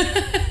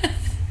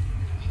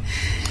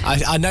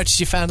 I noticed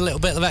you found a little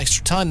bit of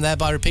extra time there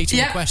by repeating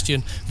the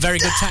question. Very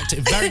good tactic.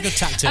 Very good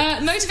tactic.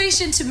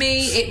 Motivation to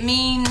me, it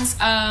means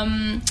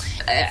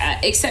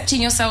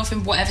accepting yourself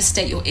in whatever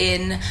state you're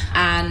in,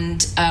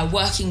 and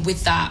working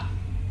with that.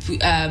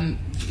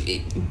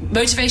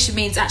 Motivation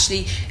means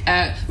actually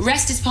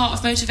rest is part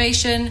of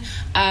motivation,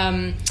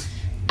 and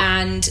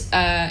and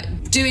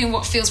doing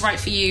what feels right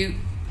for you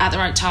at the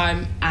right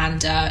time,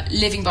 and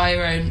living by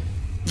your own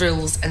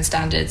rules and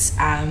standards.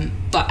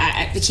 But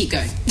keep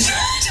going.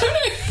 I don't know.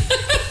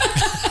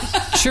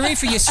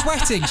 Sharifa, you're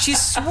sweating.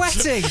 She's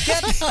sweating.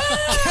 Get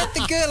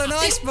the girl an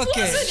ice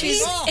bucket.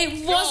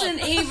 It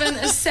wasn't even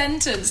a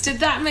sentence. Did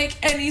that make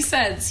any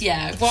sense?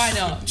 Yeah, why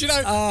not? Do you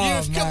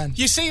know,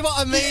 you see what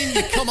I mean?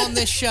 You come on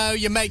this show,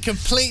 you make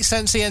complete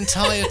sense the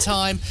entire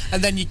time,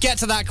 and then you get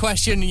to that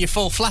question and you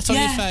fall flat on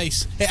your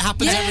face. It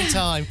happens every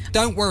time.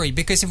 Don't worry,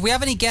 because if we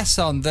have any guests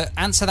on that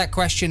answer that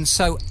question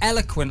so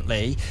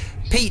eloquently,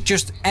 Pete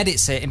just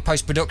edits it in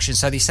post-production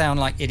so they sound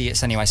like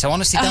idiots anyway. So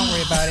honestly, don't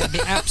worry about it. Be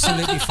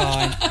absolutely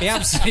fine. Be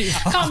absolutely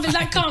fine.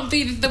 That can't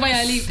be the way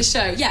I leave the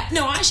show. Yeah,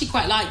 no, I actually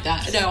quite like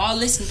that. No, I'll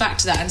listen back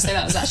to that and say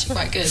that was actually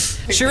quite good.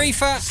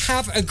 Sharifa,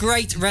 have a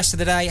great rest of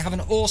the day. Have an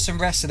awesome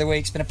rest of the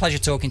week. It's been a pleasure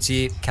talking to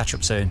you. Catch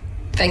up soon.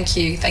 Thank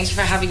you. Thank you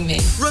for having me.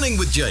 Running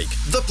with Jake,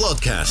 the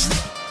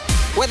podcast.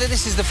 Whether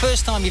this is the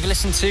first time you've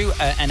listened to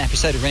an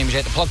episode of Running with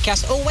Jake, the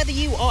podcast, or whether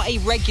you are a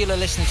regular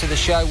listener to the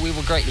show, we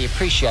will greatly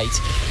appreciate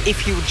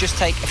if you would just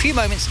take a few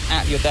moments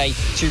out of your day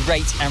to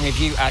rate and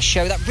review our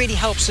show. That really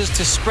helps us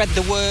to spread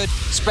the word,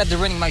 spread the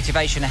running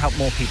motivation, and help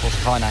more people to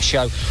find our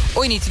show.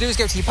 All you need to do is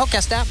go to your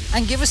podcast app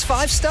and give us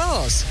 5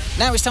 stars.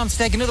 Now it's time to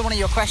take another one of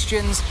your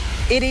questions.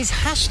 It is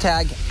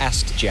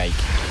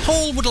 #AskJake.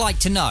 Paul would like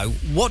to know,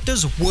 what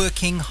does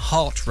working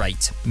heart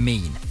rate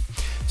mean?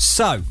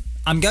 So,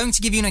 I'm going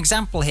to give you an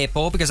example here,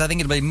 Paul, because I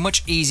think it'll be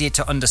much easier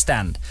to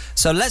understand.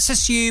 So let's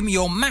assume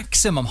your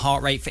maximum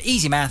heart rate for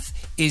easy math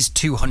is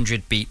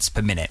 200 beats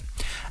per minute.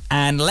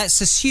 And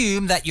let's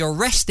assume that your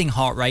resting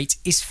heart rate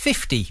is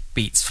 50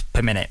 beats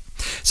per minute.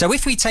 So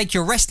if we take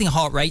your resting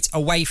heart rate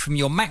away from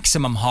your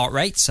maximum heart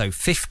rate, so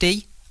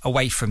 50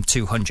 away from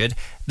 200,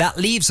 that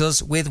leaves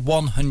us with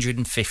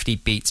 150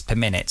 beats per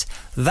minute.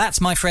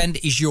 That, my friend,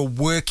 is your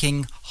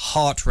working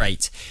heart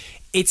rate.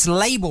 It's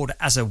labelled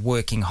as a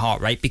working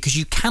heart rate because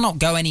you cannot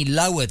go any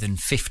lower than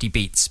 50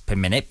 beats per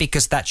minute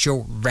because that's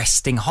your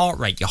resting heart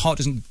rate. Your heart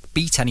doesn't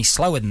beat any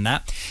slower than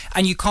that.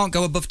 And you can't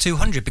go above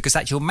 200 because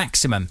that's your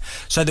maximum.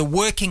 So the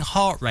working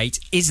heart rate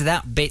is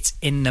that bit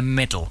in the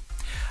middle.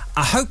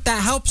 I hope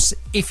that helps.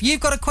 If you've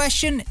got a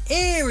question,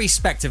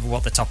 irrespective of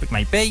what the topic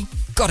may be,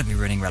 got to be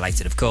running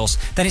related, of course,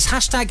 then it's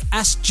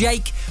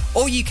 #AskJake,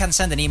 or you can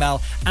send an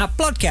email at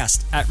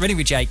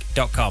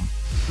podcast@runningwithjake.com.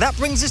 That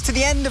brings us to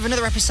the end of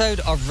another episode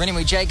of Running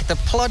with Jake, the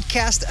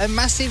podcast. A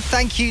massive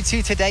thank you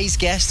to today's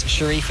guest,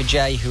 Sharifa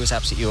J, who was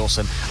absolutely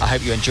awesome. I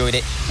hope you enjoyed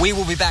it. We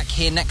will be back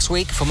here next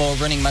week for more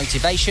running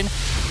motivation.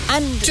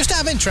 And just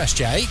out of interest,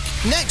 Jake,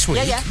 next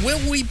week, will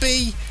we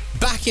be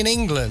back in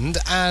England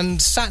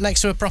and sat next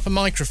to a proper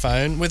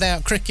microphone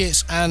without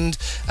crickets and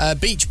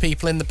beach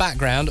people in the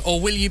background, or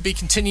will you be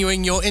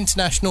continuing your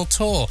international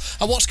tour?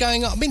 And what's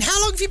going on? I mean, how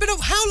long have you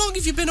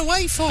been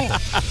away for?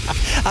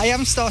 I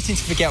am starting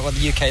to forget what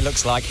the UK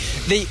looks like.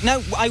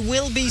 I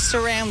will be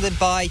surrounded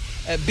by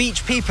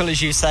beach people, as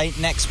you say,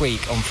 next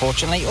week,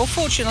 unfortunately. Or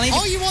fortunately.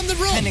 Are you on the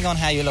run? Depending on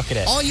how you look at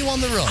it. Are you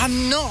on the run?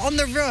 I'm not on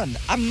the run.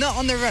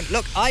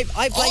 Look, I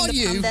blame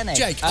the pandemic.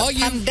 Jake,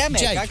 pandemic.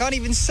 Jake, I can't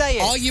even say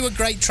it. Are you a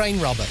great train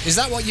robber? Is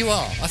that what you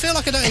are? I feel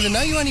like I don't even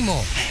know you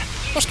anymore.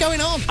 What's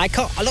going on? I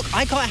can't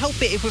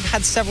help it if we've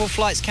had several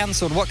flights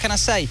cancelled. What can I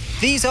say?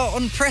 These are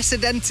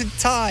unprecedented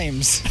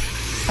times.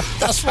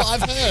 That's what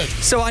I've heard.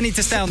 So I need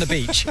to stay on the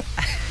beach.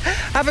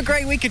 Have a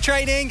great week of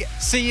training.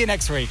 See you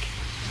next week.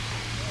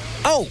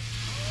 Oh,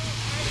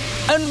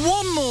 and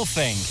one more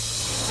thing.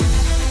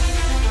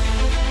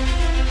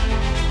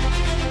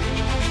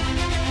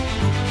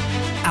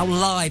 Our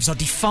lives are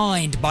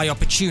defined by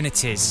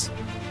opportunities,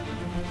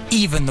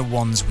 even the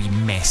ones we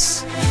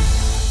miss.